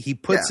and he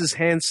puts his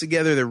hands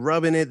together, they're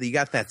rubbing it, you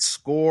got that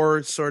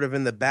score sort of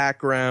in the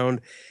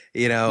background,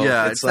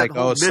 it's like,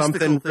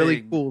 something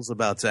really cool's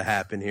about to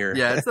happen here.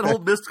 Yeah, it's that whole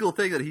mystical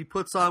thing that he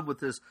puts on with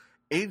this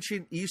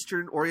ancient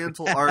Eastern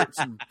Oriental arts,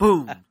 and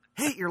boom,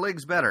 hey, your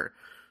leg's better.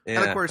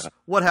 And of course,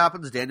 what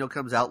happens? Daniel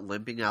comes out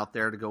limping out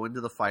there to go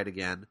into the fight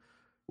again.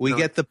 We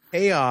get the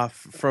payoff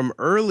from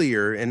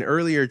an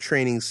earlier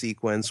training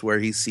sequence where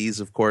he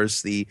sees, of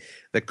course, the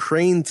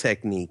crane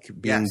technique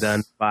being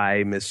done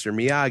by Mr.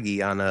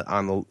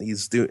 Miyagi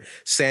he's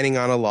standing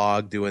on a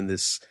log doing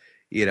this,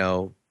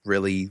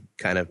 really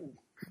kind of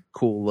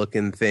cool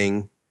looking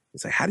thing.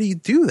 It's like, how do you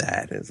do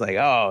that? And it's like,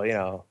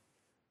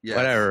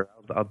 whatever.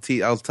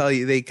 I'll tell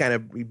you.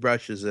 He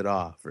brushes it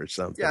off or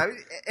something. Yeah,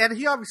 and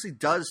he obviously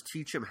does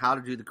teach him how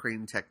to do the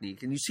crane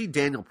technique, and you see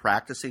Daniel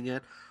practicing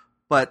it.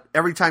 But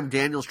every time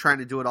Daniel's trying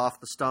to do it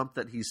off the stump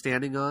that he's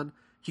standing on,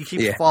 he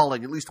keeps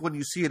falling. At least when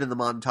you see it in the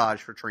montage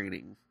for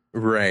training.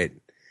 Right.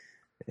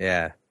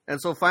 Yeah. And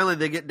so finally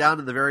they get down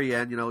to the very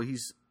end.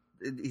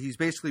 He's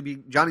basically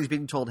Johnny's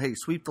being told, "Hey,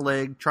 sweep the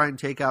leg, try and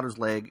take out his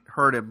leg,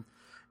 hurt him,"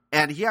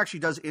 and he actually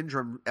does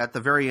injure him at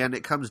the very end.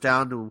 It comes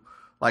down to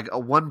like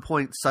a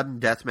 1-point sudden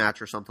death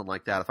match or something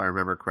like that, if I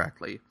remember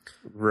correctly.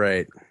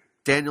 Right.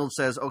 Daniel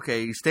says,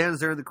 "Okay," he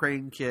stands there in the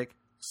crane kick,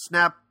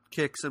 snap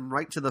kicks him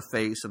right to the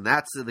face, and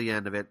that's the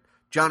end of it.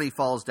 Johnny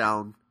falls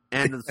down.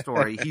 End of the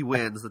story. He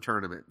wins the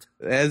tournament.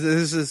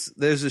 There's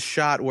a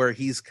shot where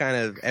he's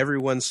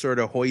everyone's sort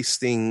of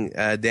hoisting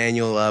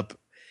Daniel up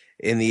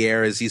in the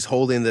air as he's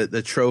holding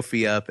the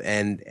trophy up,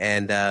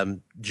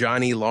 and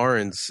Johnny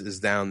Lawrence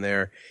is down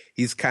there.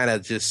 He's kind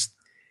of just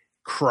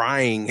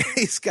crying.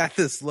 He's got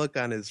this look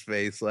on his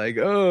face like,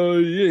 "Oh,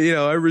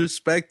 I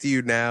respect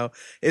you now."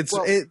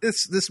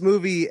 This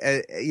movie,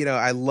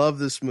 I love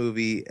this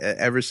movie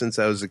ever since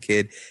I was a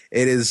kid.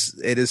 It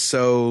is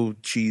so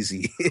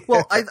cheesy.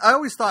 Well, I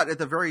always thought at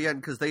the very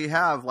end, because they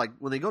have, like,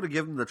 when they go to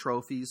give him the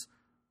trophies,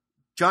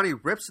 Johnny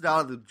rips it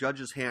out of the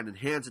judge's hand and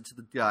hands it to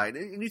the guy.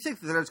 And you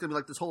think that there's going to be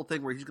like this whole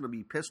thing where he's going to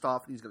be pissed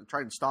off and he's going to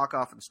try and stalk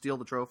off and steal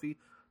the trophy.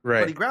 Right.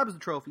 But he grabs the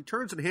trophy,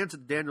 turns and hands it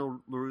to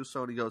Daniel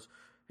LaRusso, and he goes,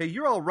 "Hey,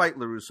 you're all right,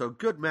 LaRusso.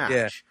 Good match."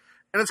 Yeah.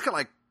 And it's kind of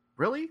like,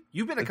 really?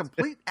 You've been a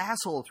complete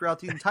asshole throughout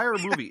the entire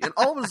movie. And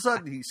all of a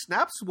sudden, he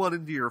snaps one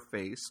into your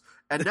face,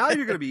 and now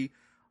you're going to be,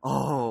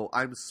 "Oh,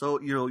 I'm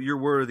so, you're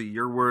worthy.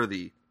 You're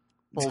worthy."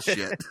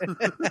 Bullshit.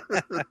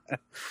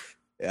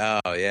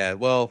 Oh, yeah.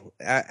 Well,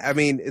 I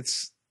mean,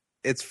 it's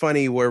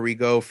funny where we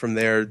go from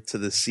there to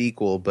the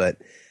sequel, but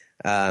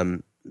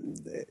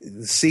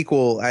the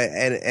sequel,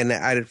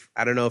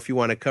 I don't know if you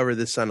want to cover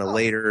this on a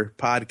later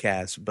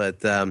podcast,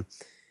 but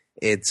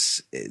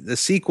it's the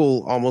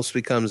sequel almost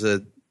becomes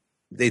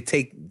they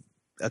take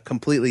a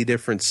completely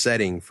different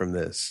setting from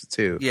this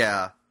too.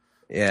 Yeah.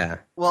 Yeah.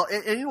 Well,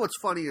 and you know what's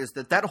funny is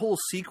that whole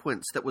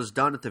sequence that was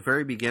done at the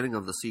very beginning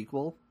of the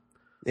sequel,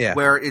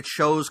 where it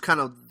shows kind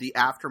of the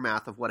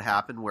aftermath of what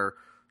happened, where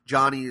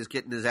Johnny is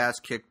getting his ass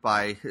kicked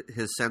by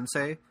his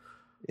sensei.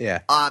 Yeah.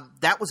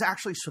 That was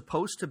actually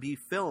supposed to be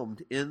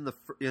filmed in the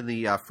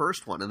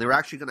first one, and they were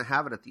actually going to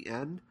have it at the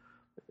end.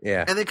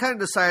 Yeah. And they kind of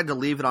decided to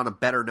leave it on a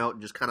better note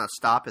and just kind of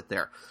stop it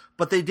there.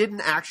 But they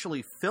didn't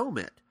actually film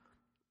it.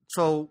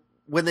 So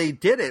when they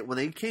did it, when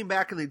they came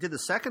back and they did the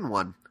second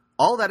one,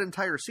 all that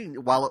entire scene,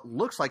 while it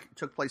looks like it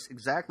took place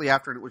exactly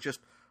after and it was just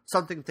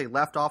something that they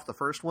left off the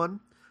first one,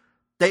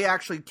 they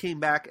actually came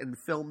back and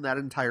filmed that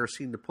entire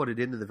scene to put it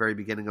into the very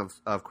beginning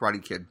of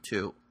Karate Kid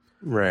 2.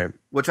 Right.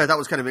 Which I thought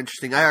was kind of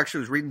interesting. I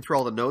actually was reading through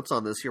all the notes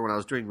on this here when I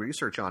was doing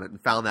research on it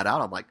and found that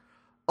out. I'm like,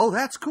 oh,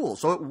 that's cool.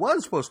 So it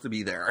was supposed to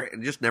be there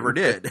and just never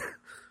did.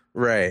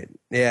 Right.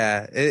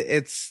 Yeah.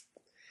 It's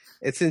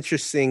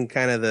interesting,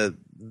 kind of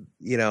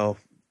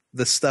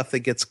the stuff that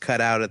gets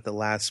cut out at the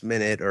last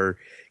minute or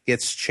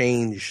gets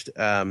changed.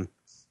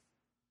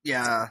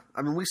 Yeah.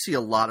 I mean, we see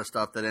a lot of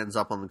stuff that ends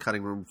up on the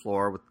cutting room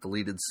floor with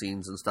deleted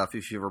scenes and stuff.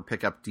 If you ever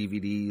pick up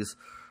DVDs,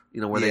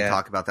 where they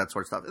talk about that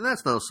sort of stuff. And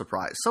that's no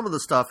surprise. Some of the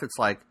stuff, it's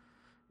like,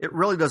 it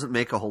really doesn't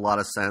make a whole lot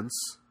of sense.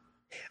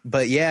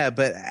 But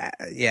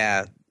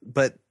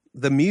but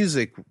the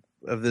music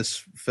of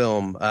this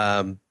film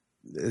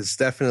is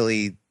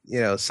definitely,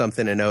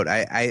 something to note.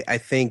 I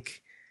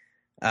think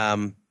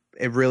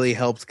it really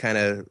helped kind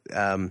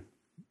of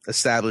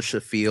establish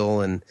a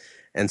feel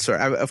and so,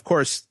 of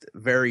course,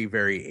 very,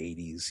 very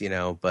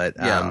 80s, but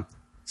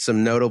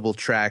some notable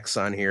tracks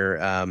on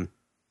here.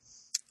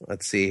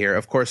 Let's see here.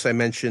 Of course, I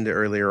mentioned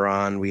earlier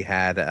on we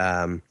had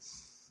 "You're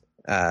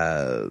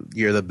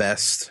the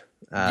Best"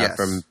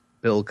 from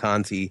Bill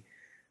Conti.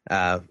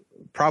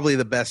 Probably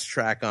the best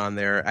track on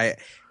there.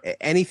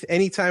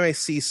 Anytime I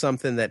see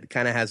something that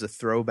kind of has a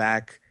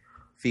throwback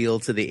feel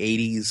to the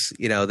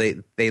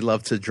 80s, they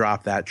love to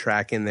drop that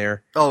track in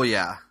there. Oh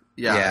yeah.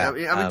 I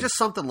mean, just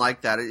something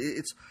like that.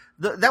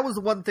 That was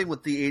the one thing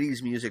with the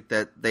 80s music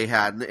that they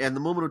had, and the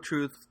Moment of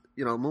Truth.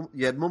 You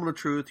had Moment of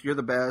Truth, You're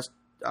the Best,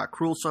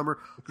 Cruel Summer.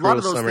 A lot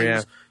of those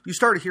things, you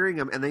start hearing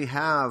them, and they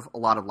have a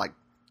lot of, like,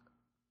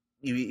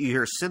 you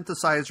hear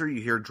synthesizer, you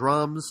hear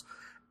drums.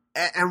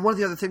 And one of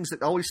the other things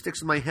that always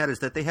sticks in my head is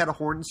that they had a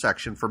horn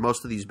section for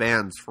most of these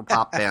bands, for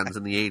pop bands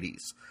in the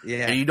 80s.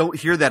 Yeah. And you don't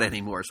hear that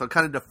anymore. So it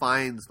kind of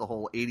defines the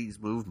whole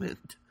 80s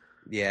movement.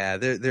 Yeah,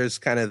 there's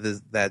kind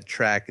of that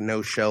track,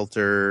 No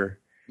Shelter.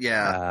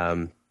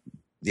 Yeah.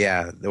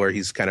 Where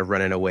he's kind of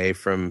running away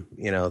from,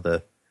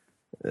 the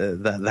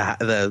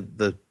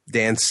the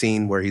dance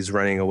scene where he's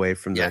running away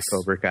from the Yes.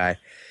 Cobra Kai.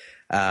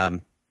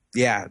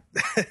 Yeah,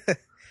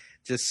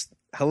 just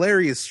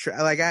hilarious.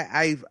 Like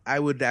I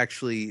would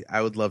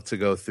love to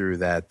go through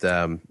that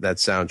that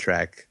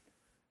soundtrack.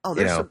 Oh,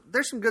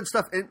 there's some good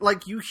stuff, and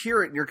like you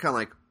hear it, and you're kind of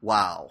like,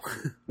 wow,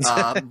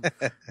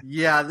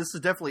 yeah, this is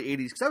definitely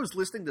 '80s. Because I was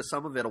listening to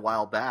some of it a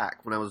while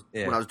back when I was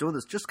doing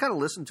this, just kind of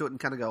listen to it and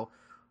kind of go,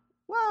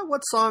 well, what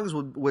songs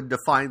would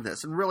define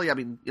this? And really, I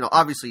mean,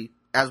 obviously,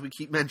 as we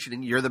keep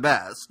mentioning, you're the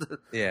best.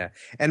 Yeah,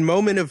 and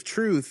Moment of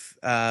Truth,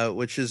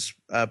 which is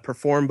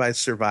performed by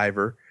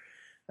Survivor.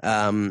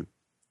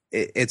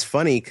 It's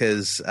funny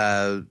because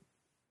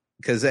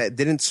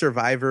didn't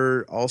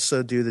Survivor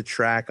also do the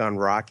track on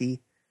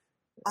Rocky?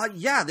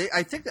 Yeah,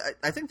 I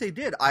think they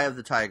did. Eye of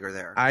the Tiger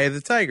there. Eye of the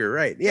Tiger,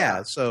 right? Yeah.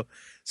 Yeah. So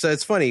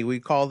it's funny. We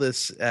call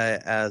this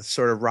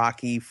sort of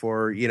Rocky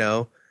for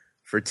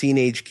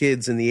teenage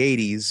kids in the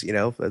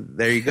 '80s.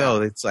 There you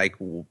go. It's like,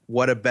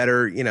 what a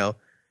better,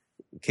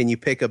 can you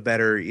pick a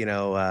better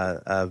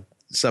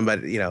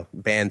somebody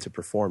band to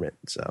perform it?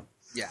 So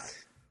yeah.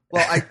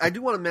 Well, I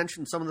do want to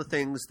mention some of the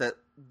things that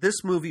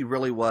this movie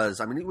really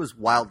was. I mean, it was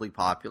wildly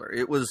popular.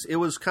 It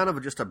was kind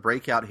of just a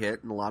breakout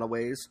hit in a lot of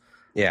ways.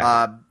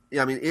 Yeah.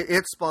 I mean,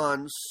 it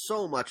spawned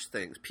so much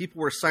things. People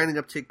were signing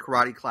up to take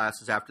karate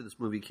classes after this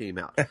movie came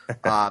out.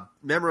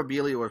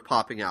 Memorabilia was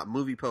popping out,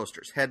 movie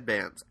posters,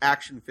 headbands,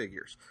 action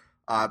figures.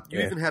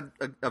 You even had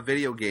a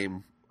video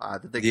game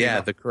that they came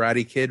out. The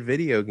Karate Kid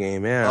video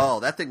game, yeah.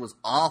 Oh, that thing was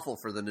awful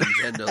for the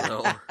Nintendo,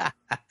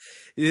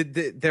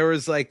 though. There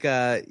was like,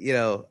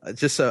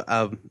 just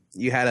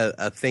you had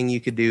a thing you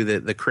could do,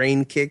 the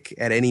crane kick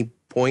at any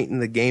point in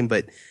the game,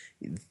 but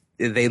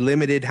they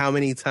limited how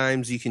many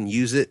times you can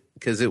use it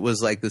because it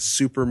was like the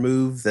super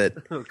move that.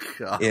 Oh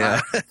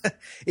God!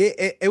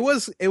 It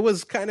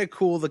was kind of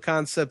cool, the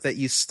concept that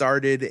you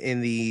started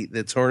in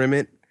the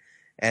tournament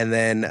and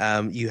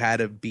then you had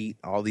to beat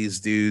all these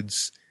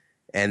dudes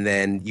and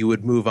then you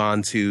would move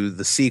on to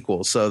the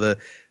sequel. So the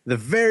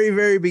very,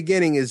 very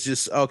beginning is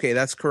just, okay,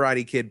 that's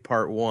Karate Kid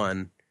Part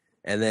 1.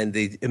 And then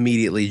they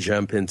immediately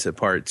jump into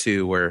Part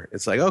 2 where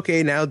it's like,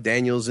 okay, now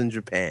Daniel's in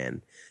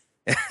Japan.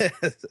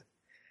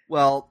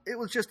 Well, it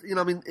was just,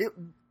 it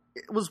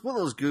was one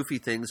of those goofy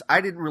things.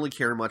 I didn't really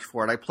care much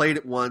for it. I played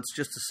it once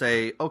just to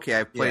say, okay,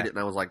 I played it, and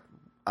I was like,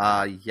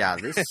 yeah,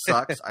 this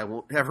sucks. I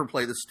won't ever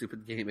play this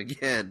stupid game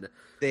again.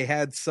 They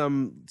had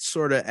some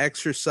sort of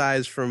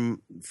exercise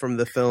from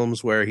the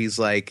films where he's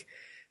like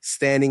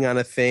standing on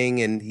a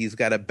thing and he's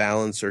got to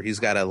balance or he's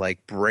got to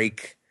like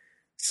break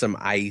some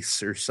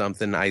ice or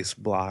something, ice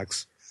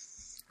blocks.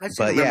 I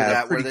still remember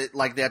that where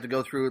they had to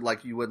go through it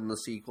like you would in the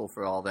sequel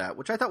for all that,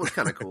 which I thought was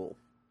kind of cool.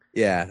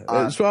 Yeah,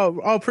 it's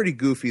all pretty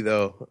goofy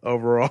though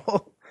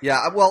overall.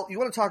 Yeah, well, you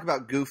want to talk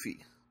about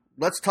goofy?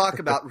 Let's talk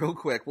about real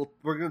quick.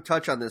 We're going to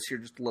touch on this here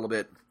just a little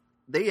bit.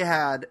 They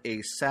had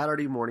a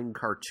Saturday morning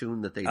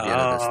cartoon that they did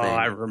of this thing.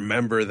 I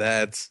remember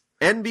that.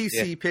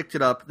 NBC picked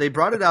it up. They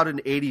brought it out in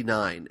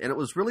 '89, and it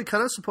was really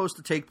kind of supposed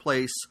to take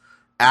place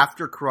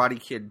after Karate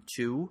Kid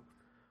 2.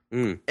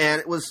 And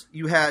it was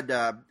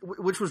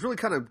which was really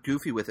kind of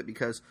goofy with it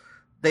because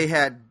they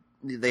had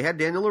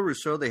Daniel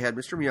LaRusso, they had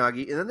Mr.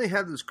 Miyagi, and then they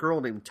had this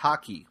girl named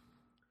Taki,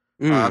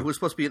 who was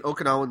supposed to be an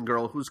Okinawan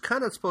girl who's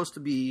kind of supposed to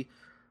be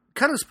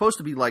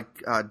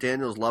like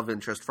Daniel's love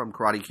interest from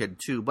Karate Kid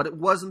 2, but it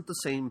wasn't the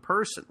same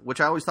person, which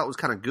I always thought was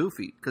kind of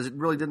goofy because it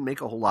really didn't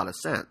make a whole lot of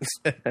sense.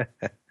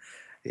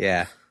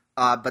 Yeah.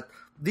 But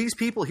these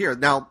people here,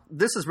 now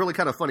this is really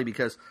kind of funny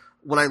because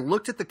when I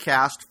looked at the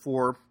cast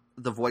for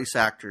the voice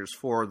actors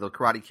for the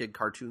Karate Kid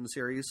cartoon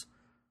series,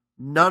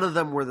 none of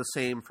them were the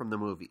same from the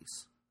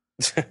movies.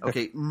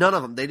 Okay, none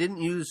of them. They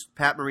didn't use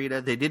Pat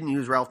Morita. They didn't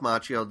use Ralph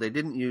Macchio. They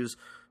didn't use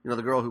the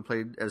girl who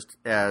played as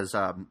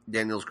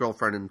Daniel's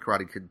girlfriend in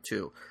Karate Kid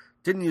 2.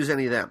 Didn't use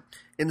any of them.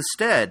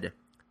 Instead,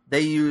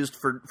 they used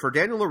for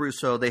Daniel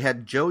LaRusso. They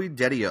had Joey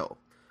Didio.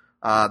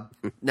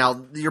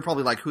 Now you're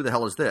probably like, who the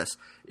hell is this?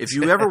 If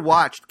you ever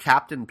watched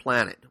Captain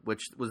Planet,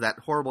 which was that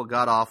horrible,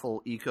 god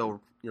awful Eco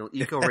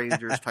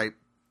Rangers type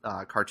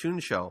cartoon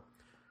show,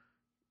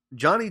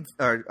 Joey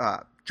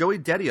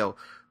Didio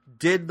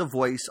did the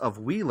voice of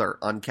Wheeler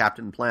on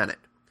Captain Planet.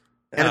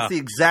 And it's the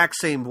exact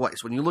same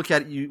voice. When you look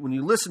at it, when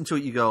you listen to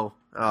it, you go,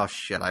 oh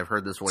shit, I've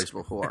heard this voice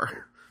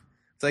before.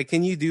 It's like,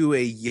 can you do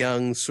a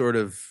young sort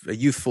of a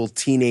youthful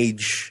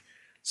teenage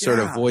sort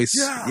of voice?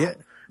 Yeah.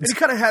 And he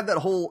kind of had that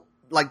whole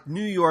like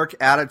New York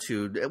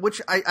attitude,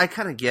 which I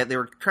kind of get. They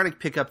were trying to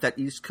pick up that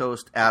East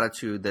Coast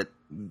attitude that,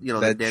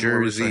 that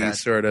Jersey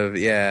sort of,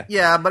 yeah.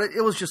 Yeah, but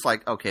it was just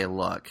like, okay,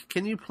 look,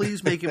 can you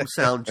please make him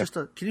sound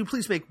can you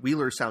please make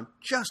Wheeler sound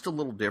just a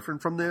little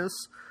different from this?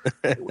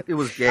 It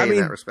was gay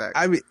in that respect.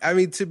 I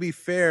mean, to be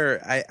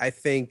fair, I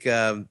think,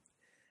 had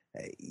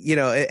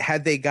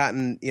they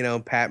gotten,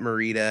 Pat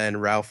Morita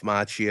and Ralph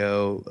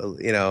Macchio,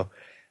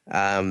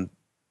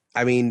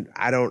 I mean,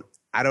 I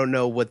don't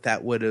know what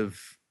that would have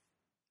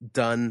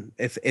done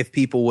if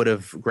people would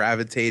have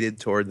gravitated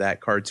toward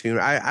that cartoon.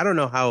 I don't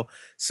know how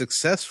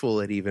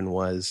successful it even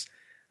was.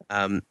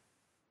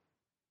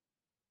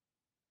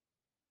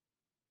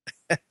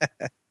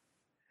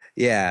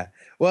 Yeah.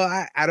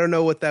 Well, I don't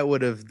know what that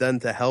would have done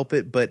to help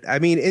it, but I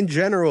mean, in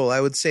general, I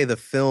would say the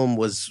film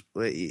was,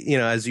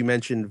 as you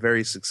mentioned,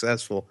 very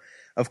successful.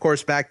 Of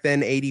course, back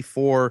then,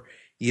 84,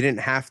 you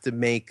didn't have to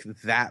make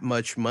that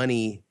much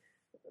money,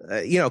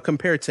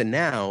 compared to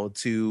now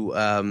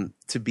to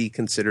be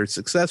considered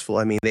successful.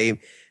 I mean,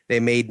 they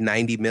made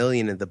 90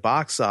 million at the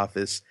box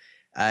office.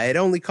 It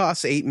only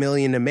costs 8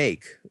 million to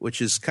make,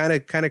 which is kind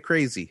of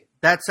crazy.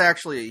 That's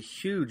actually a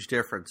huge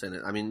difference in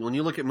it. I mean, when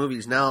you look at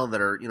movies now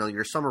that are,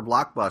 your summer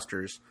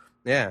blockbusters,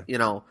 Yeah.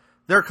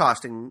 They're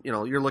costing,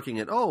 you're looking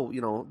at,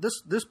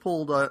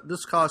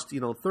 this cost,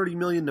 30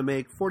 million to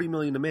make, 40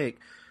 million to make.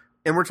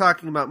 And we're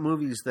talking about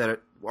movies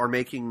that are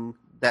making,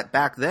 that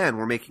back then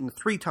were making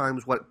 3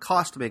 times what it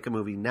cost to make a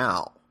movie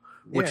now,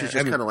 which is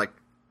just kind of like,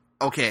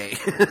 okay.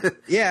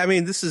 Yeah, I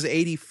mean, this is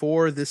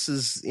 84. This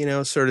is,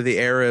 sort of the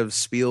era of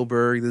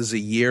Spielberg. This is a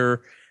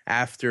year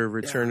after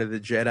Return of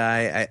the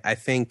Jedi. I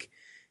think,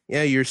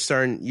 you're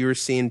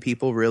seeing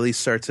people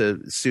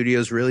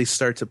studios really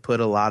start to put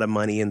a lot of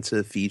money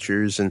into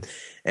features and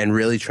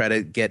really try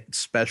to get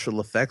special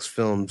effects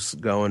films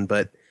going.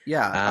 But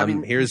yeah,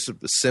 here's a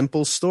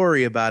simple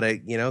story about a,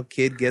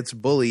 kid gets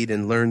bullied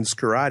and learns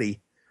karate.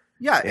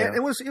 Yeah,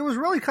 it was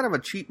really kind of a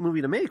cheap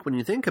movie to make when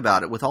you think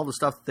about it, with all the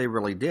stuff that they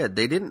really did.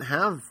 They didn't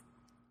have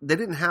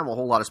a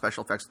whole lot of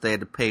special effects that they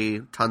had to pay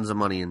tons of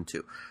money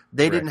into.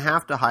 They didn't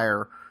have to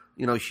hire,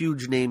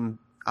 huge name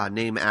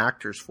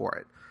actors for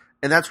it.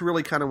 And that's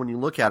really kind of, when you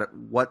look at it,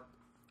 what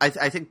I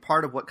think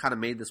part of what kind of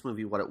made this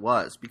movie what it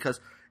was, because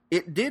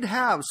it did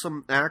have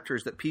some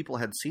actors that people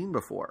had seen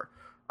before.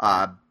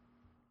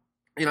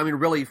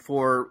 Really,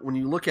 for when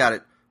you look at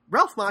it,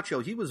 Ralph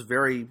Macchio, he was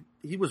very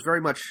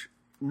much,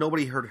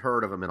 nobody had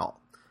heard of him at all.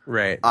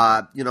 Right.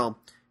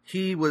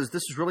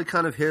 This is really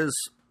kind of his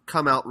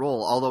come out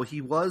role, although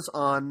he was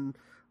on,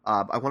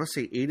 I want to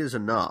say 8 is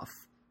Enough.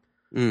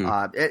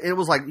 It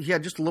was like he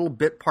had just a little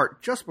bit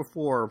part just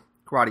before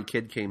Karate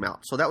Kid came out.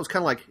 So that was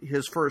kind of like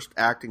his first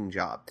acting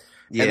job.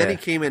 Yeah. And then he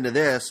came into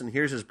this, and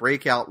here's his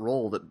breakout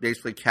role that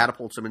basically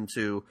catapults him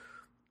into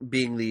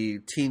being the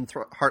teen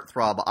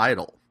heartthrob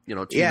idol.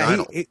 Teen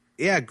idol.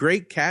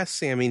 Great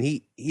casting. I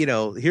mean,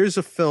 here's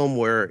a film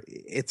where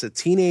it's a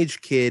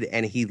teenage kid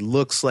and he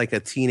looks like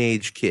a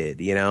teenage kid,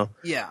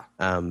 Yeah.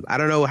 I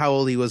don't know how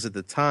old he was at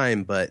the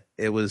time, but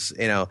it was,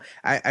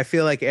 I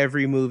feel like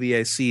every movie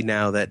I see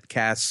now that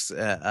casts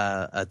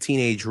a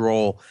teenage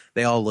role,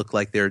 they all look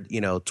like they're,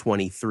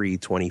 23,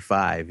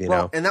 25,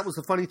 And that was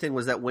the funny thing,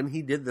 was that when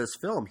he did this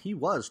film, he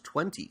was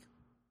 20.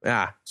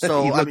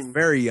 So he looked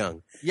very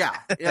young. Yeah,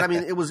 and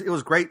it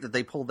was great that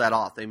they pulled that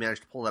off. They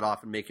managed to pull that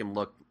off and make him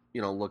look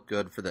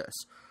good for this.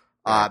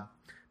 Yeah.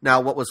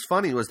 Now, what was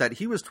funny was that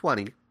he was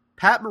 20.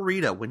 Pat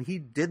Morita, when he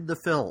did the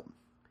film,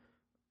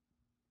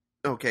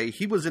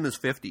 he was in his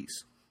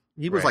 50s.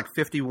 He was like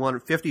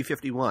 51.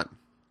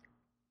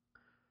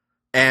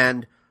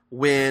 And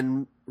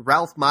when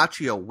Ralph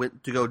Macchio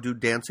went to go do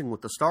Dancing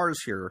with the Stars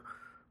here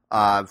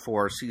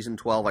for season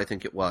 12, I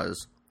think it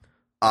was,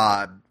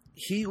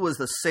 he was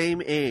the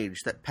same age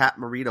that Pat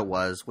Morita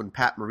was when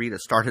Pat Morita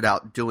started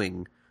out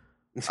doing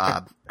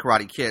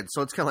Karate Kid.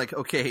 So it's kind of like,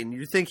 okay, and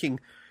you're thinking,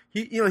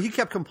 he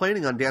kept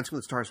complaining on Dancing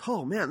with the Stars,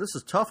 oh man, this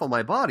is tough on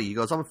my body. He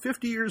goes, I'm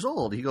 50 years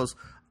old. He goes,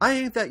 I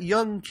ain't that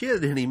young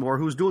kid anymore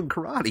who's doing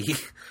karate.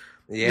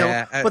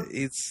 Yeah, but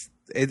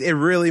it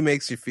really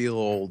makes you feel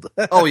old.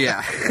 Oh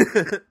yeah.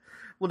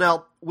 Well,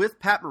 now with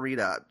Pat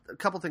Morita, a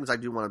couple things I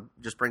do want to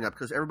just bring up,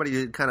 because everybody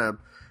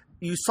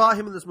you saw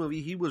him in this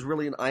movie. He was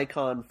really an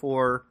icon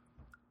for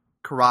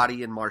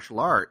karate and martial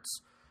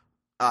arts.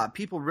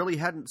 People really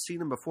hadn't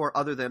seen him before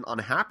other than on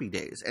Happy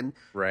Days. And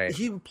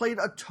he played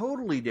a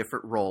totally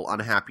different role on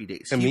Happy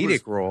Days.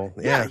 Comedic role.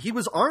 Yeah. He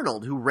was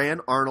Arnold, who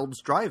ran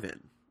Arnold's Drive-In.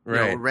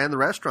 Ran the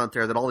restaurant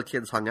there that all the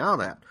kids hung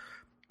out at.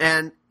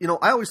 And,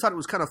 I always thought it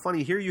was kind of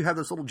funny. Here you have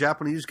this little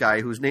Japanese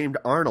guy who's named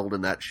Arnold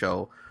in that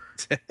show.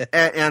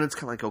 and it's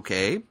kind of like,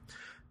 okay.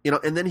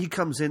 And then he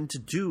comes in to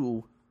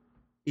do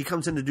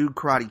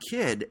Karate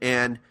Kid,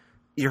 and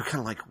you're kind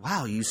of like,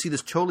 wow, you see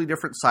this totally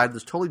different side,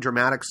 this totally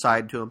dramatic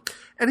side to him.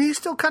 And he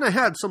still kind of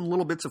had some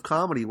little bits of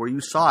comedy where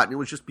you saw it, and it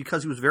was just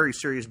because he was very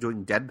serious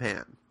doing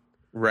deadpan.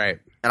 Right.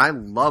 And I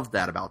loved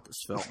that about this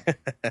film.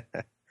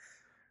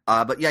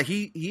 But yeah,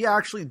 he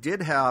actually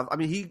did have,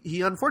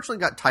 he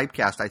unfortunately got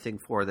typecast, I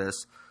think, for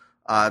this,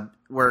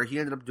 where he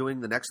ended up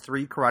doing the next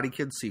 3 Karate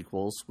Kid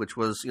sequels, which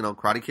was,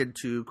 Karate Kid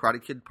 2,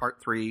 Karate Kid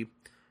Part 3,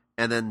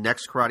 and then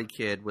Next Karate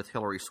Kid with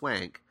Hilary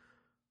Swank.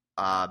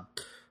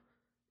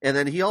 And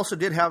then he also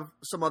did have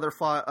some other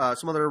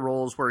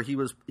roles where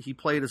he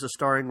played as a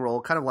starring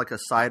role, kind of like a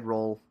side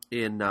role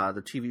in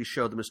the TV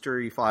show The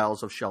Mystery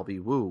Files of Shelby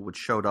Woo, which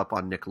showed up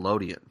on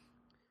Nickelodeon.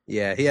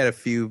 Yeah, he had a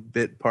few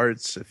bit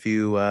parts, a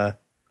few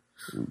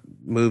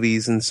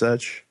movies and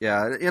such.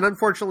 Yeah, and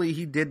unfortunately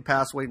he did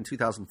pass away in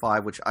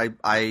 2005, which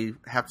I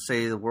have to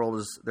say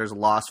there's a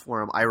loss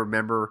for him. I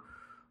remember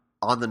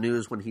on the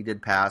news when he did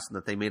pass, and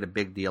that they made a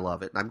big deal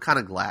of it. And I'm kind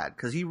of glad,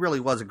 because he really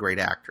was a great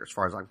actor as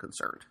far as I'm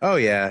concerned. Oh,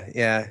 yeah.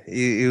 Yeah.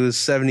 He was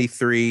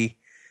 73.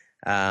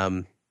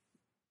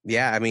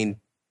 Yeah, I mean,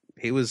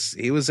 he was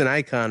an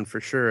icon for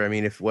sure. I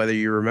mean, if whether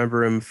you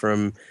remember him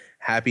from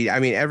I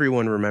mean,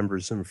 everyone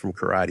remembers him from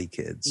Karate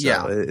Kid. So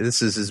Yeah.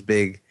 this is his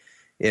big,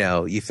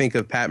 you think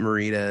of Pat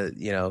Morita,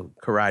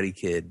 Karate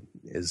Kid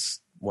is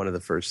one of the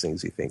first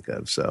things you think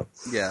of. So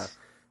yeah.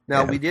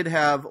 Now Yeah. we did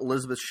have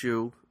Elizabeth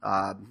Shue.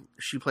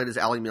 She played as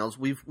Allie Mills.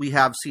 We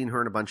have seen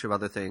her in a bunch of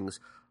other things.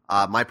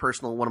 One of my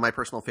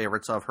personal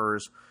favorites of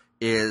hers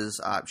is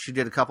she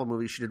did a couple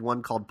movies. She did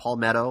one called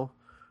Palmetto,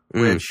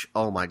 which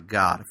oh my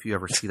god, if you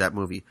ever see that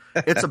movie,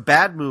 it's a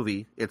bad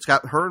movie. It's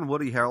got her and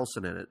Woody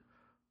Harrelson in it,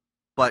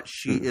 but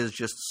she is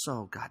just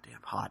so goddamn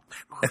hot in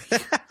that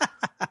movie.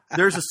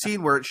 There's a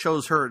scene where it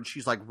shows her and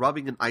she's like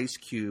rubbing an ice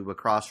cube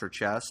across her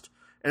chest,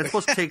 and it's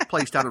supposed to take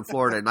place down in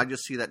Florida. And I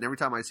just see that, and every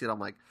time I see it, I'm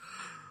like,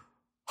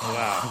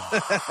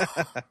 wow.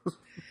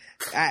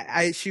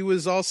 She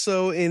was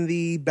also in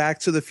the Back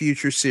to the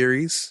Future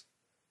series,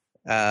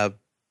 well,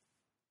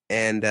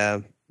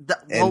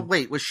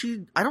 wait, was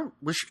she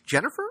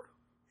Jennifer?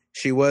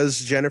 She was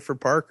Jennifer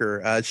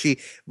Parker.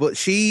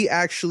 She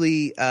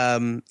actually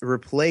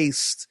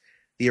replaced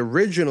the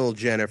original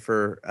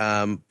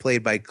Jennifer,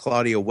 played by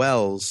Claudia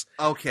Wells.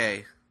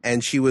 Okay.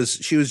 And she was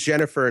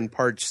Jennifer in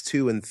parts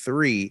 2 and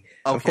 3.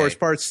 Okay. Of course,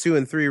 parts 2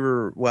 and 3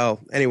 were,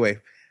 anyway,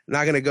 I'm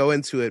not going to go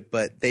into it,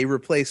 but they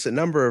replaced a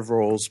number of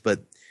roles,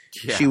 but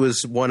she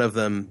was one of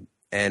them.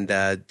 And,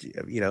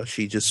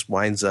 she just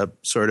winds up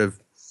sort of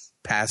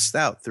passed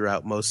out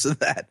throughout most of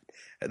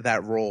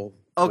that role.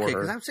 Okay,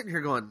 because I'm sitting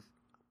here going,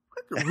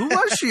 who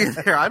was she in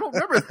there? I don't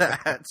remember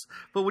that.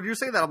 But when you're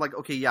saying that, I'm like,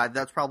 okay, yeah,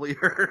 that's probably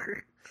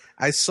her.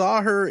 I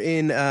saw her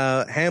in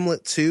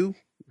Hamlet 2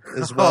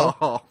 as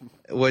well,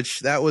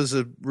 which that was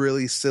a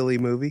really silly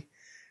movie,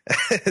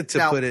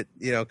 to put it,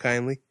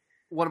 kindly.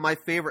 One of my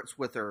favorites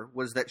with her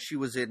was that she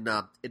was in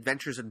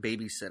Adventures in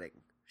Babysitting.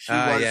 She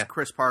was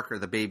Chris Parker,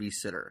 the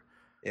babysitter.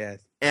 Yeah.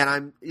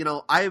 And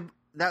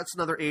that's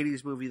another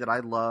 80s movie that I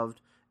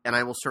loved, and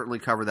I will certainly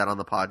cover that on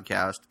the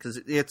podcast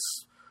because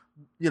it's,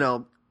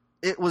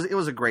 it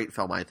was a great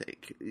film, I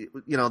think.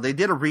 They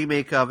did a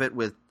remake of it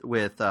with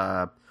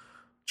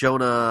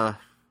Jonah,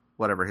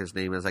 whatever his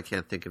name is. I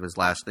can't think of his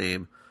last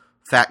name.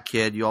 Fat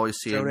kid. You always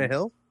see Jonah him.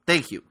 Hill?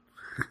 Thank you.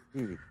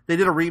 They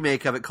did a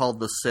remake of it called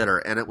The Sitter,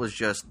 and it was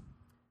just,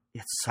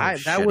 it's so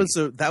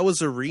shitty. That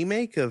was a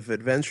remake of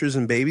Adventures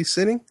in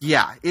Babysitting?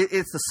 Yeah,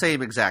 it's the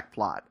same exact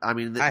plot. I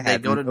mean, they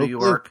go to New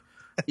York.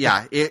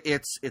 Yeah,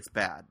 it's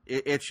bad.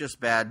 It's just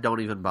bad.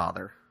 Don't even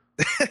bother.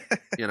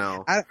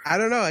 I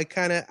don't know.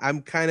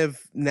 I'm kind of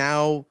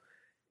now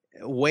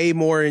way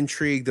more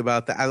intrigued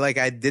about that.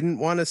 I didn't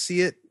want to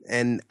see it,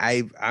 and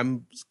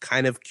I'm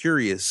kind of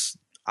curious,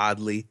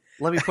 oddly.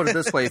 Let me put it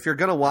this way: if you're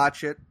gonna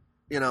watch it,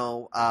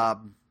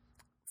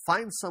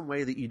 find some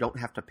way that you don't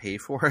have to pay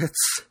for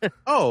it.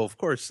 Oh, of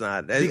course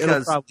not.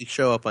 It'll probably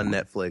show up on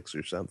Netflix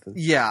or something.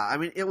 Yeah, I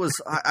mean, it was.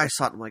 I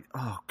saw it. I'm like,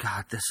 oh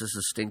god, this is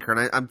a stinker.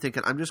 And I'm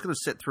thinking, I'm just gonna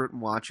sit through it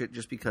and watch it,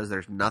 just because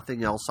there's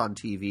nothing else on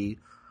TV.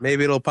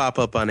 Maybe it'll pop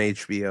up on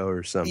HBO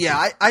or something.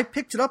 Yeah, I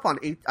picked it up on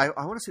I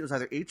want to say it was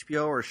either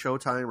HBO or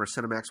Showtime or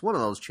Cinemax, one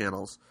of those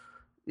channels.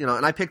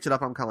 And I picked it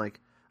up. I'm kind of like,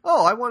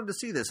 oh, I wanted to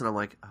see this, and I'm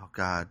like, oh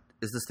god,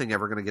 is this thing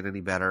ever going to get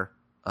any better?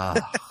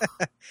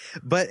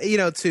 But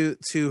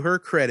to her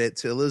credit,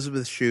 to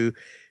Elizabeth Shue,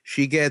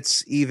 she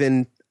gets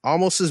even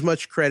almost as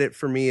much credit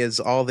for me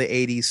as all the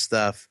 80s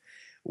stuff.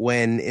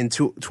 When in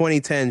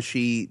 2010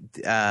 she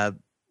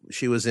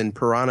was in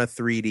Piranha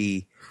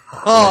 3D.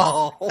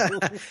 Oh,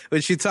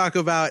 when you talk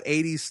about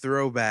 80s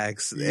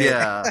throwbacks,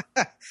 yeah,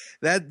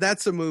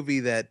 that's a movie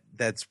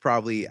that's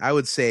probably, I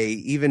would say,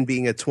 even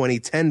being a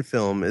 2010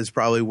 film, is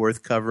probably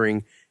worth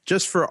covering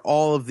just for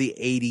all of the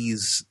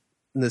 80s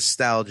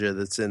nostalgia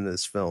that's in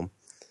this film.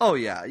 Oh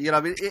yeah,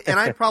 I mean, and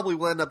I probably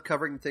will end up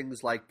covering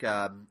things like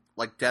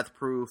Death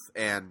Proof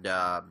and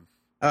the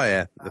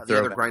other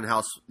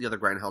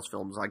Grindhouse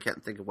films. I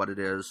can't think of what it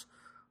is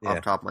off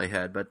the top of my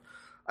head, but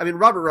I mean,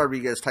 Robert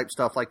Rodriguez type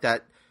stuff like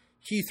that.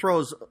 He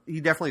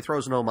definitely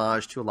throws an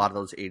homage to a lot of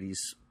those 80s,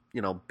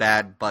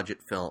 bad budget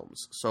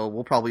films. So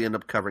we'll probably end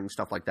up covering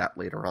stuff like that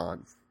later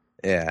on.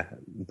 Yeah,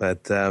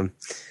 but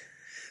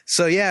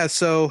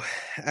so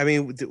I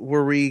mean,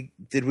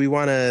 did we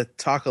want to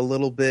talk a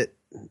little bit?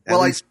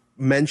 At least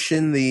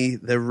mention the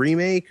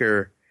remake,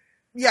 or?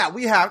 Yeah,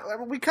 we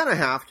kind of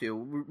have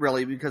to,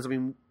 really, because I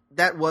mean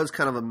that was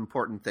kind of an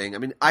important thing. I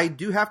mean, I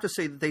do have to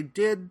say that they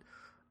did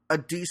a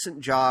decent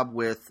job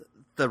with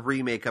the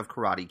remake of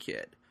Karate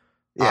Kid.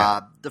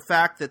 Yeah. The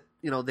fact that,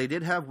 they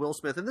did have Will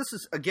Smith, and this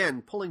is,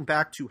 again, pulling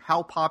back to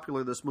how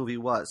popular this movie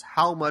was,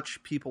 how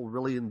much people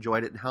really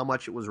enjoyed it, and how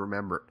much it was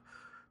remembered.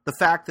 The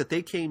fact that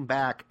they came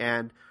back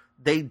and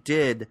they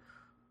did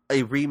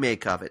a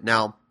remake of it.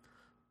 Now,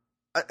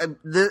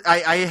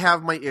 I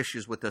have my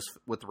issues with the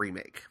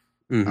remake.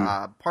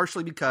 Mm-hmm.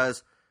 Partially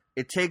because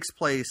it takes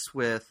place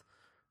with,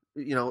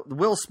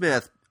 Will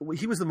Smith.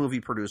 He was the movie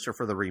producer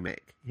for the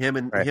remake. Him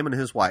and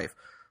his wife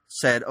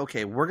said,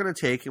 okay, we're going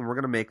to take and we're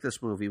going to make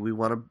this movie. We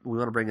want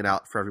to bring it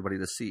out for everybody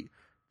to see.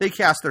 They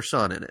cast their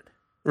son in it.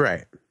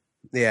 Right.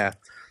 Yeah.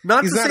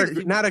 Not He's to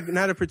say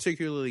not a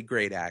particularly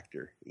great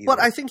actor either. But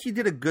I think he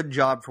did a good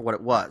job for what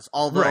it was.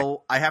 Although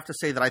Right. I have to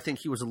say that I think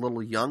he was a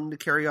little young to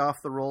carry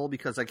off the role,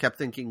 because I kept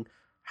thinking,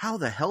 how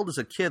the hell does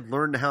a kid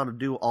learn how to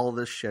do all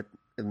this shit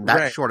in that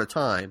Right. short a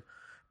time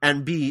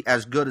and be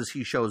as good as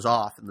he shows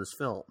off in this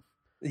film?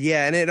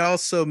 Yeah, and it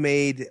also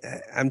made.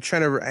 I'm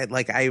trying to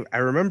like. I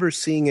remember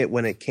seeing it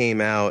when it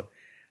came out,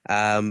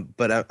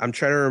 but I'm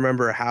trying to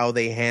remember how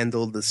they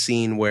handled the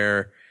scene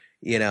where,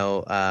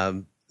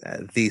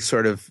 the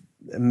sort of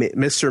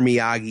Mr.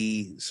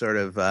 Miyagi sort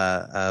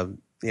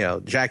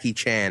of Jackie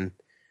Chan.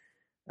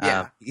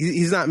 Yeah.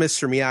 He's not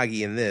Mr.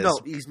 Miyagi in this. No,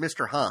 he's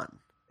Mr. Han.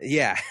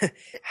 Yeah,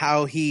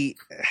 how they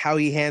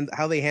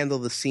handle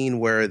the scene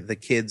where the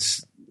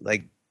kids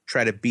like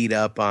try to beat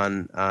up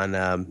on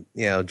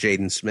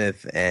Jaden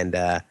Smith and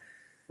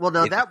Well,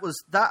 no, that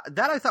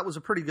I thought was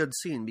a pretty good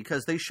scene,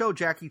 because they show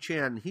Jackie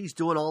Chan. He's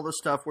doing all this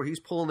stuff where he's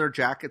pulling their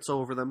jackets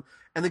over them,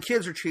 and the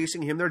kids are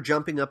chasing him. They're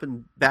jumping up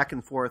and back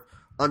and forth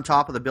on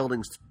top of the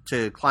buildings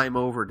to climb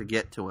over to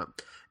get to him.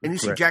 And you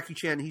see Right. Jackie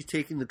Chan. He's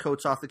taking the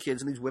coats off the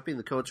kids and he's whipping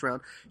the coats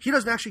around. He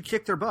doesn't actually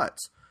kick their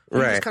butts. He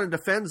Right. just kind of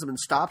defends them and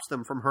stops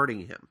them from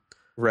hurting him.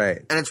 right.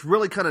 And it's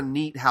really kind of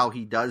neat how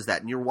he does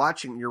that. And you're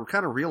watching, you're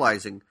kind of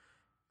realizing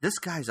this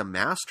guy's a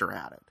master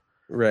at it.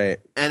 Right.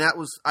 And that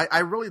was, I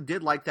really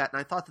did like that, and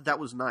I thought that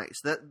was nice.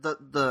 That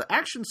the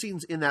action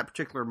scenes in that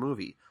particular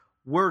movie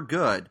were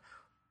good,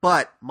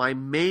 but my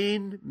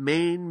main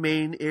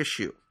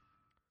issue,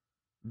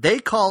 they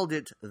called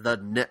it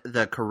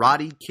the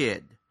Karate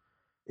Kid.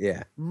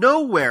 Yeah.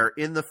 Nowhere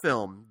in the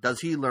film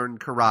does he learn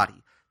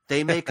karate.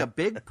 They make a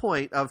big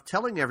point of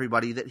telling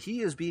everybody that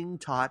he is being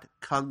taught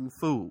kung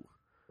fu.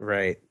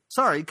 Right.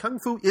 Sorry, kung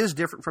fu is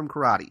different from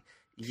karate.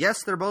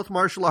 Yes, they're both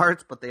martial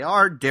arts, but they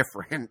are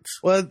different.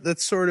 Well,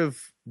 that's sort of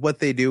what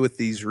they do with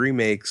these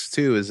remakes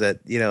too. Is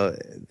that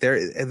they're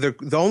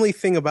the only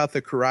thing about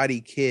the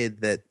Karate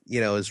Kid that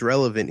is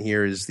relevant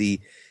here is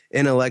the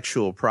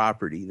intellectual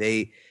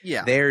property.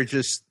 They're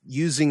just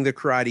using the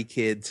Karate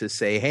Kid to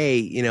say,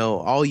 hey,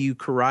 all you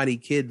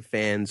Karate Kid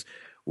fans,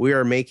 we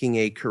are making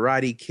a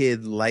Karate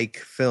Kid like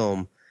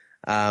film.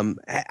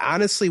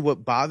 Honestly,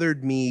 what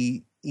bothered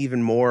me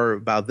even more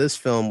about this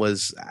film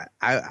was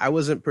I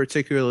wasn't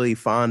particularly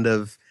fond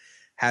of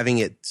having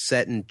it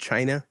set in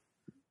China.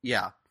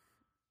 Yeah.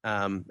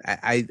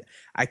 I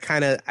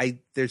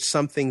there's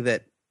something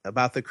that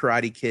about the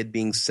Karate Kid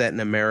being set in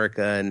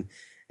America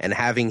and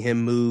having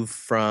him move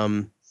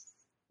from,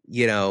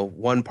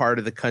 one part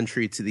of the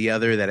country to the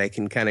other that I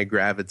can kind of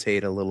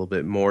gravitate a little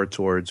bit more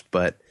towards.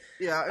 But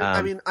yeah,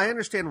 I mean, I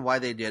understand why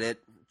they did it.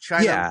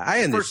 China, yeah,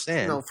 I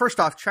understand. First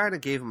off, China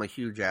gave him a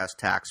huge ass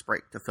tax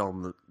break to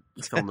film the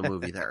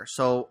movie there,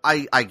 so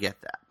I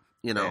get that.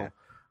 Yeah.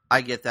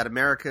 I get that.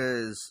 America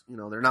is,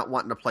 they're not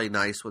wanting to play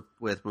nice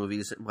with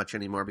movies much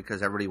anymore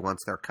because everybody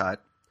wants their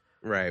cut.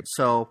 Right.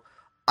 So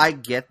I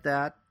get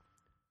that,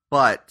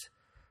 but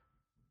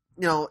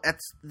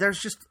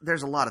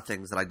there's a lot of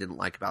things that I didn't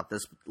like about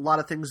this. A lot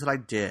of things that I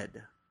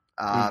did.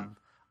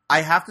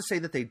 I have to say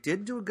that they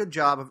did do a good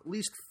job of at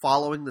least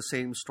following the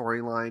same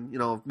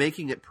storyline,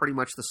 making it pretty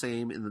much the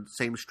same in the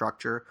same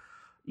structure.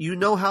 You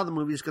know how the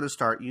movie's going to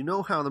start. You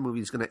know how the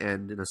movie's going to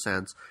end, in a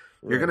sense.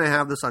 You're going to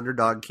have this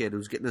underdog kid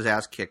who's getting his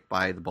ass kicked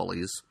by the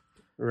bullies.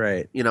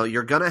 Right.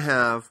 You're going to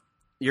have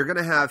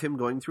him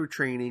going through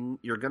training.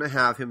 You're going to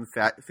have him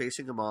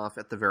facing him off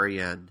at the very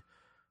end.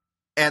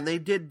 And they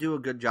did do a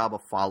good job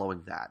of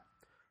following that.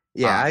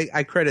 Yeah,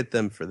 I credit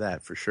them for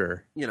that, for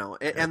sure.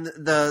 And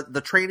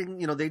the training,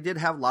 they did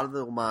have a lot of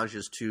the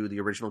homages to the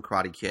original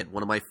Karate Kid.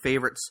 One of my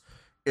favorites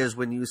is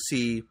when you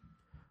see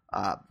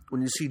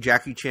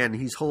Jackie Chan,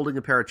 he's holding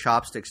a pair of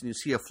chopsticks, and you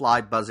see a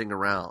fly buzzing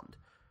around.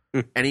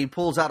 And he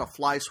pulls out a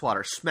fly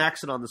swatter,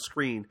 smacks it on the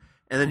screen,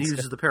 and then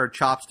uses the pair of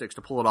chopsticks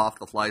to pull it off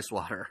the fly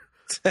swatter.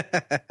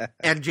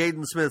 And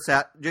Jaden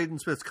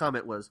Smith's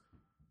comment was,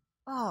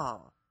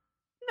 "Oh,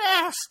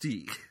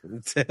 nasty."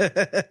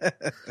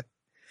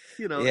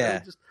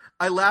 Yeah.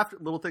 I laughed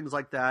at little things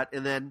like that,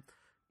 and then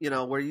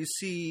where you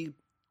see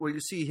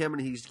him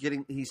and he's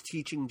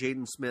teaching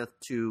Jaden Smith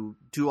to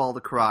do all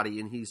the karate,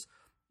 and he's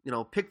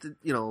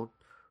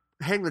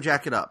hang the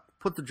jacket up,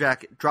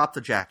 drop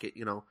the jacket.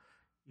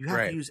 You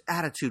have to use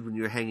attitude when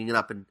you're hanging it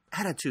up, and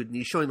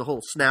he's showing the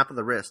whole snap of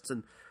the wrists,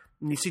 and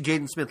you see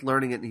Jaden Smith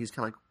learning it, and he's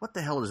kind of like, "What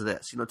the hell is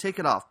this? Take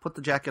it off, put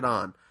the jacket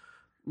on."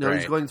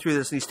 He's going through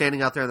this, and he's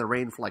standing out there in the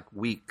rain for like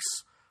weeks,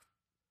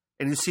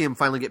 and you see him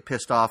finally get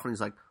pissed off, and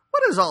he's like,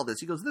 "What is all this?"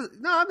 He goes,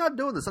 "No, I'm not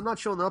doing this. I'm not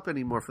showing up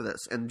anymore for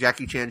this." And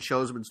Jackie Chan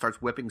shows him and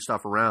starts whipping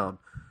stuff around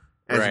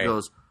as he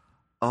goes,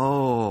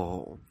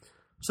 "Oh."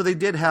 So they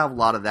did have a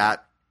lot of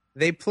that.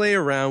 They play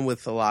around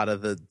with a lot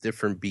of the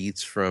different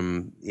beats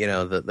from,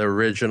 the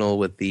original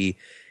with the,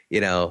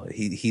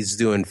 he's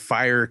doing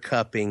fire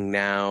cupping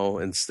now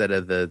instead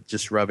of the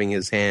just rubbing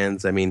his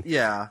hands. I mean,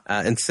 yeah.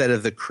 Instead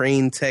of the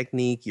crane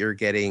technique, you're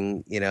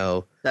getting,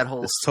 that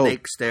whole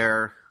snake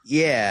stare.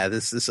 Yeah,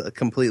 this is a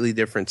completely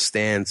different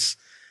stance.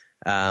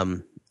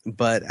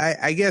 But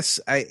I guess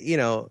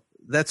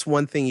that's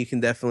one thing you can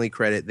definitely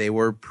credit. They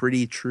were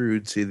pretty true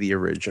to the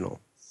original.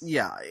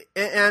 Yeah,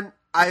 and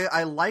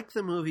I like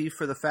the movie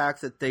for the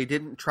fact that they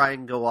didn't try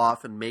and go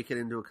off and make it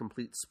into a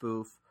complete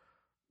spoof.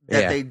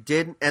 That they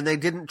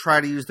didn't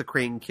try to use the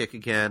crane kick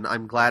again.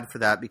 I'm glad for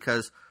that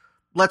because,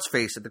 let's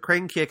face it, the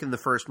crane kick in the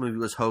first movie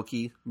was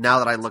hokey. Now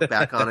that I look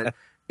back on it,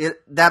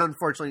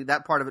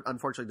 that part of it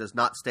unfortunately does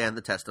not stand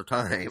the test of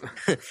time.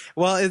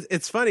 Well,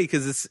 it's funny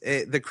because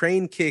the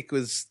crane kick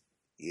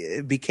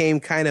it became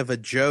kind of a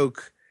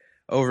joke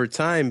over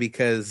time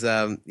because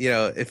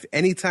if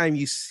anytime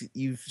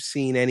you've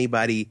seen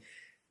anybody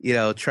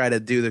try to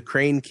do the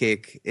crane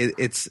kick,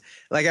 it's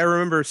like I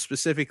remember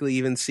specifically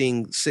even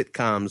seeing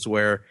sitcoms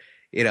where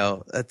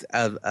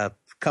a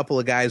couple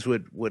of guys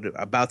would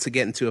about to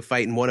get into a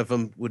fight and one of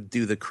them would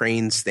do the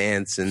crane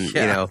stance and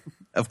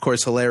of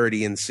course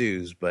hilarity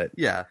ensues. But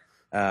no,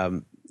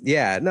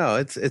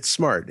 it's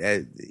smart.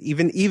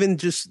 Even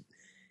just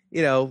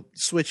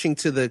switching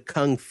to the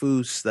kung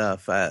fu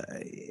stuff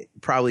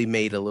probably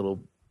made a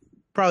little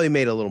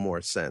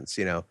more sense.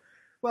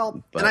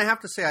 Well, and I have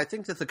to say, I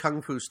think that the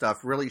kung fu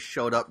stuff really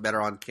showed up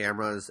better on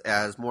cameras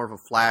as more of a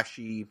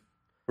flashy,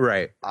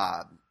 right?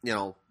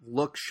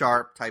 Look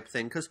sharp type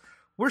thing because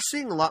we're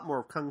seeing a lot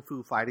more kung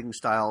fu fighting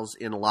styles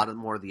in a lot of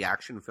more of the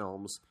action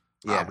films.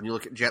 Yeah. When you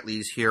look at Jet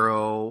Li's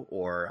Hero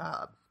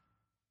or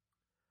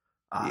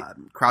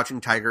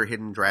Crouching Tiger,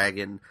 Hidden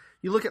Dragon,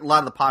 you look at a lot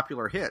of the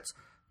popular hits.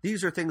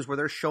 These are things where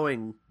they're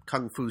showing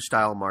kung fu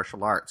style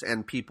martial arts,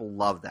 and people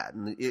love that,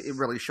 and it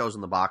really shows in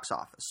the box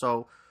office.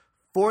 So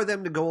for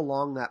them to go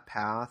along that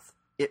path,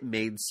 it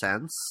made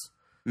sense,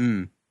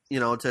 to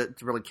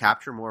really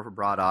capture more of a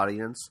broad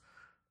audience.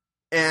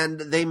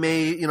 And they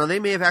may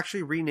have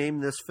actually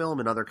renamed this film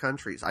in other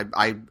countries.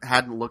 I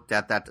hadn't looked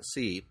at that to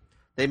see.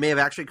 They may have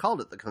actually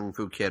called it the Kung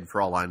Fu Kid for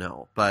all I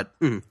know. But,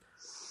 I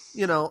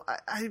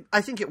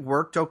think it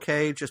worked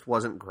okay. It just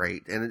wasn't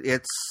great. And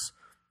it's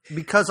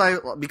because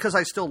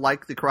I still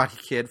like the Karate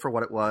Kid for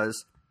what it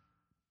was,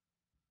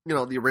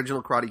 the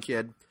original Karate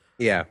Kid.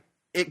 Yeah.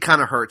 It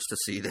kind of hurts to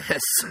see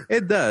this.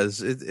 It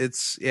does.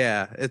 It's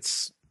a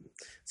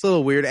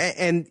little weird.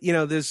 And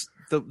there's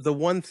the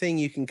one thing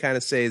you can kind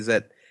of say is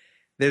that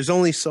there's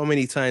only so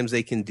many times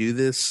they can do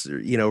this,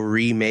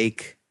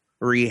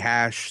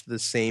 rehash the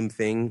same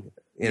thing,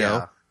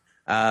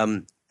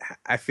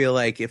 I feel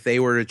like if they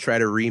were to try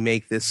to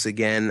remake this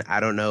again, I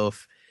don't know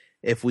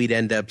if we'd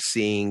end up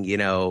seeing,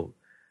 the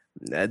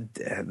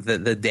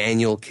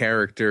Daniel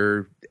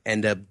character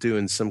end up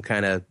doing some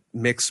kind of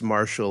mixed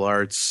martial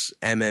arts,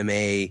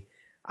 MMA,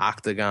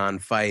 octagon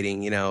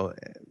fighting,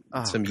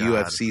 some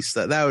God. UFC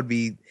stuff. That would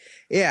be,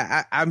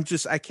 I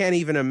can't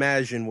even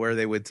imagine where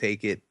they would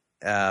take it.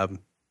 I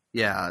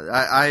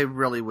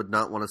really would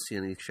not want to see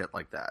any shit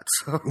like that.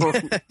 So.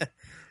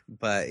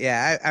 But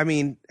I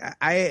mean,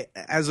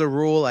 as a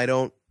rule, I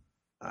don't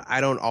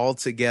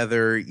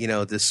altogether,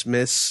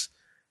 dismiss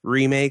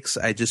remakes.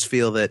 I just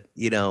feel that,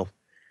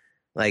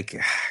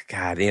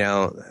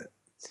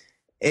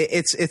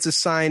 it's a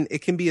sign.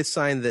 It can be a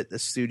sign that the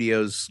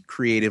studio's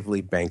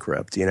creatively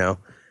bankrupt.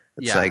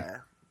 It's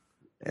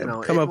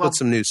come up with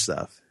some new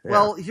stuff. Yeah.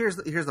 Well, here's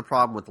the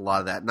problem with a lot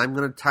of that, and I'm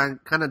going to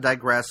kind of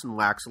digress and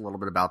wax a little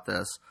bit about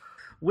this.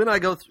 When I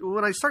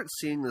start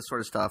seeing this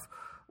sort of stuff,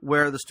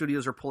 where the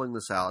studios are pulling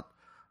this out,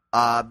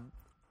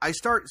 I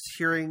start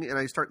hearing and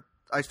I start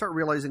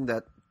realizing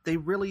that they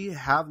really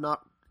have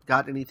not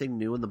got anything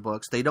new in the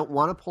books. They don't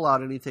want to pull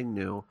out anything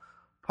new,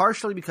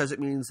 partially because it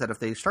means that if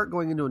they start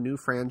going into a new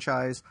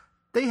franchise,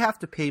 they have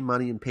to pay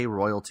money and pay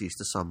royalties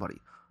to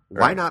somebody.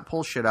 Right. Why not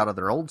pull shit out of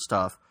their old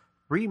stuff,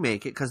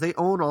 remake it, because they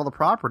own all the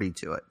property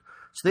to it,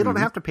 so they don't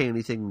have to pay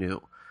anything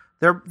new.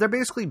 They're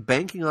basically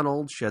banking on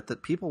old shit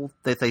that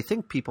they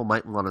think people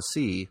might want to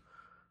see,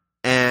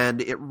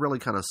 and it really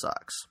kind of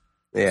sucks.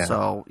 Yeah.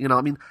 So,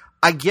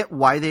 I get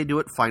why they do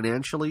it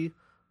financially,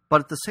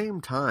 but at the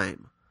same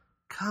time,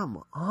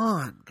 come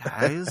on,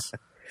 guys.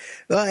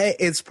 Well,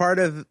 it's part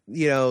of,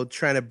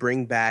 trying to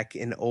bring back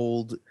an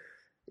old,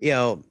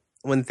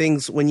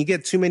 when you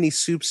get too many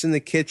soups in the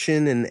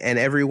kitchen and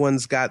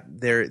everyone's got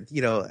their,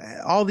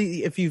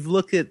 if you've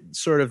looked at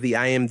sort of the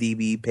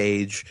IMDb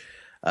page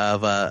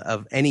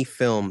of any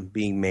film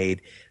being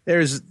made,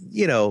 there's,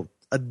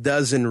 a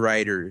dozen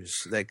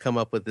writers that come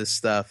up with this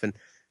stuff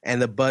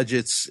and the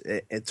budget's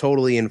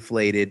totally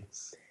inflated.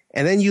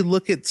 And then you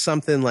look at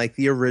something like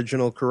the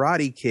original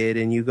Karate Kid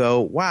and you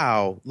go,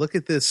 wow, look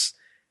at this,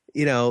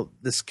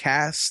 this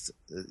cast,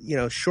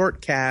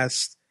 short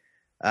cast.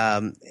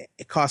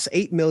 It costs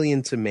 $8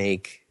 million to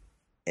make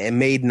and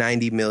made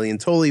 $90 million.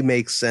 Totally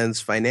makes sense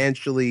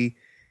financially,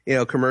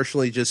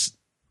 commercially. Just,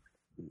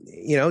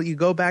 you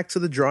go back to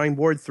the drawing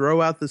board,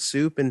 throw out the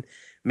soup and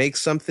make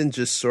something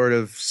just sort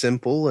of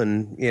simple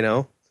and,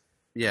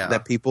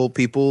 that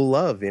people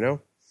love, All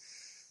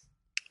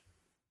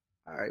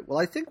right. Well,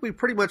 I think we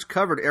pretty much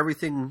covered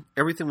everything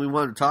we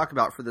wanted to talk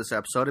about for this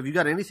episode. Have you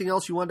got anything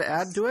else you wanted to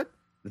add to it?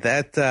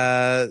 That,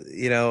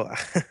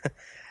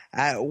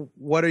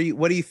 what do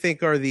you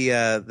think are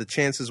the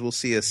chances we'll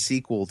see a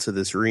sequel to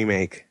this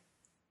remake?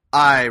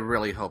 I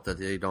really hope that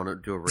they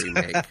don't do a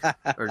remake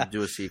or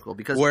do a sequel,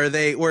 because where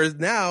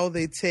now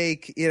they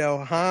take,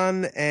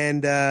 Han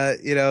and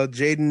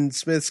Jaden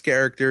Smith's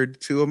character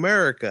to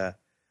America.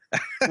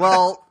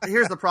 Well,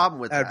 here's the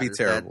problem with That'd be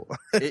terrible.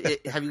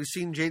 Have you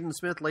seen Jaden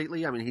Smith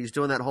lately? I mean, he's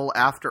doing that whole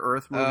After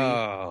Earth movie.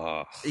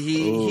 Oh,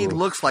 he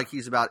looks like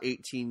he's about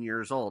 18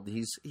 years old.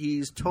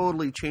 He's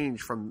totally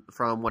changed from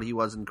what he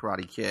was in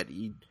Karate Kid.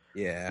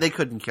 They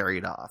couldn't carry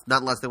it off,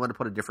 not unless they wanted to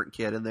put a different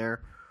kid in there.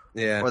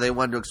 Yeah, or they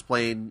wanted to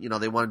explain.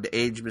 They wanted to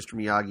age Mr.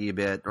 Miyagi a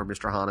bit or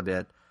Mr. Han a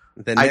bit.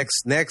 The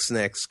next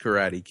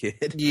Karate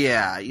Kid.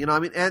 Yeah,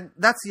 and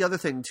that's the other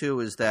thing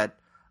too, is that,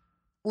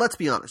 let's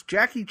be honest,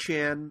 Jackie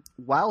Chan,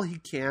 while he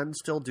can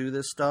still do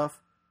this stuff,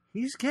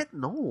 he's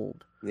getting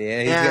old. Yeah,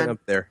 he's getting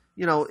up there.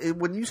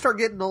 When you start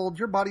getting old,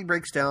 your body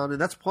breaks down,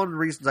 and that's one of the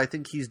reasons I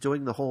think he's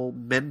doing the whole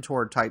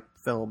mentor type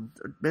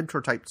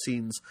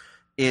scenes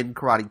in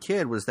Karate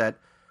Kid, was that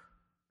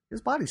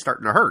his body's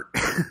starting to hurt.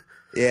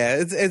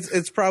 Yeah,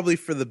 it's probably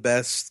for the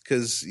best,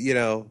 because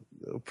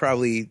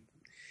probably,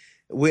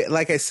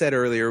 like I said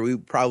earlier, we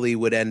probably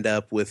would end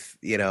up with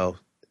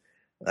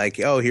like,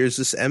 oh, here's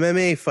this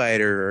MMA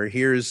fighter, or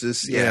here's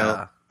this,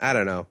 I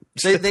don't know.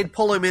 They'd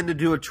pull him in to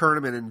do a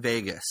tournament in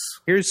Vegas.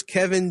 Here's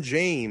Kevin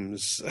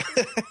James.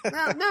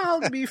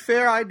 now, to be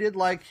fair, I did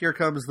like Here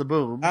Comes the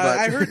Boom. But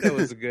I heard that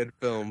was a good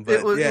film. But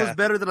it was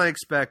better than I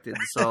expected.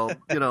 So,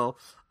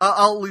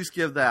 I'll at least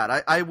give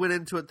that. I went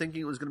into it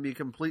thinking it was going to be a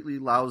completely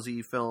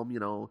lousy film.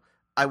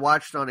 I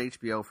watched it on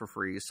HBO for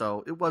free,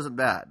 so it wasn't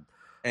bad.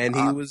 And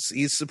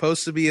he's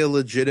supposed to be a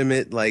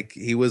legitimate, like,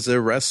 he was a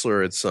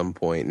wrestler at some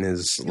point in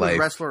his life. He was a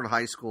wrestler in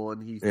high school,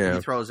 and he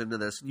throws into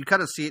this. You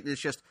kind of see it, and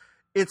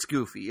it's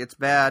goofy. It's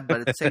bad,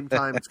 but at the same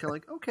time, it's kind of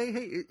like, okay,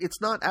 hey, it's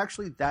not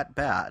actually that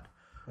bad.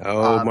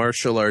 Oh,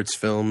 martial arts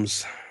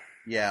films.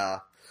 Yeah.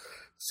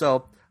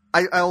 So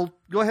I'll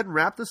go ahead and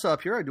wrap this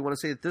up here. I do want to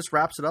say that this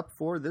wraps it up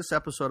for this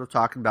episode of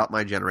Talking About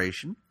My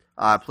Generation.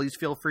 Please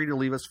feel free to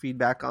leave us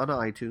feedback on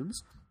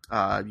iTunes.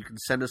 You can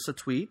send us a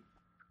tweet.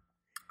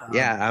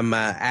 I'm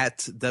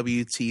at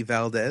WT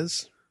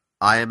Valdez.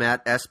 I am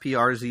at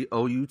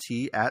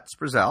SPRZOUT at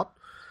Sprezout.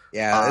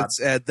 Yeah, it's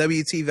at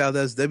WT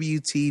Valdez,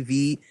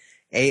 WTVALDES.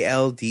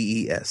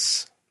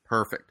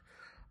 Perfect.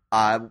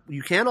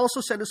 You can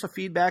also send us a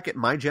feedback at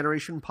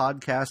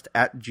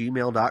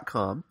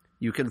mygenerationpodcast@gmail.com.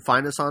 You can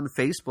find us on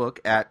Facebook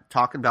at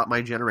Talking About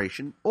My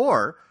Generation.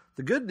 Or,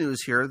 the good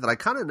news here that I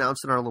kind of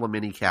announced in our little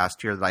mini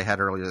cast here that I had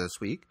earlier this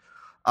week,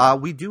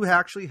 we do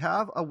actually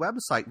have a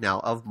website now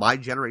of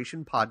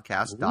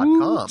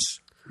mygenerationpodcast.com.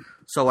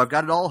 So I've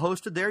got it all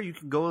hosted there. You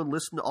can go and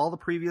listen to all the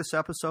previous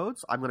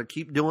episodes. I'm going to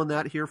keep doing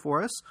that here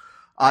for us.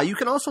 You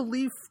can also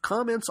leave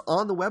comments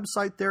on the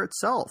website there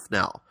itself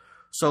now.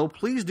 So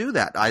please do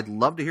that. I'd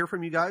love to hear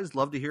from you guys.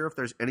 Love to hear if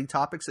there's any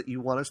topics that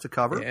you want us to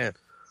cover. Yeah.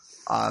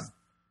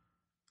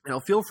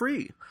 Feel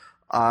free.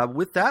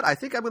 With that, I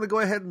think I'm going to go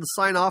ahead and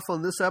sign off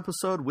on this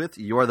episode with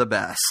 "You're the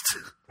best."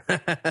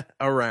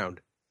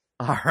 Around.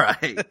 All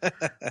right.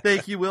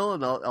 Thank you, Will,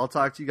 and I'll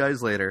talk to you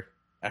guys later.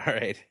 All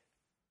right.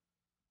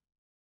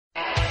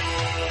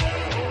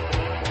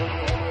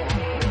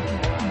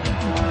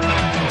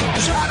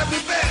 Try to be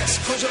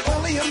best, 'cause you're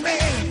only a man.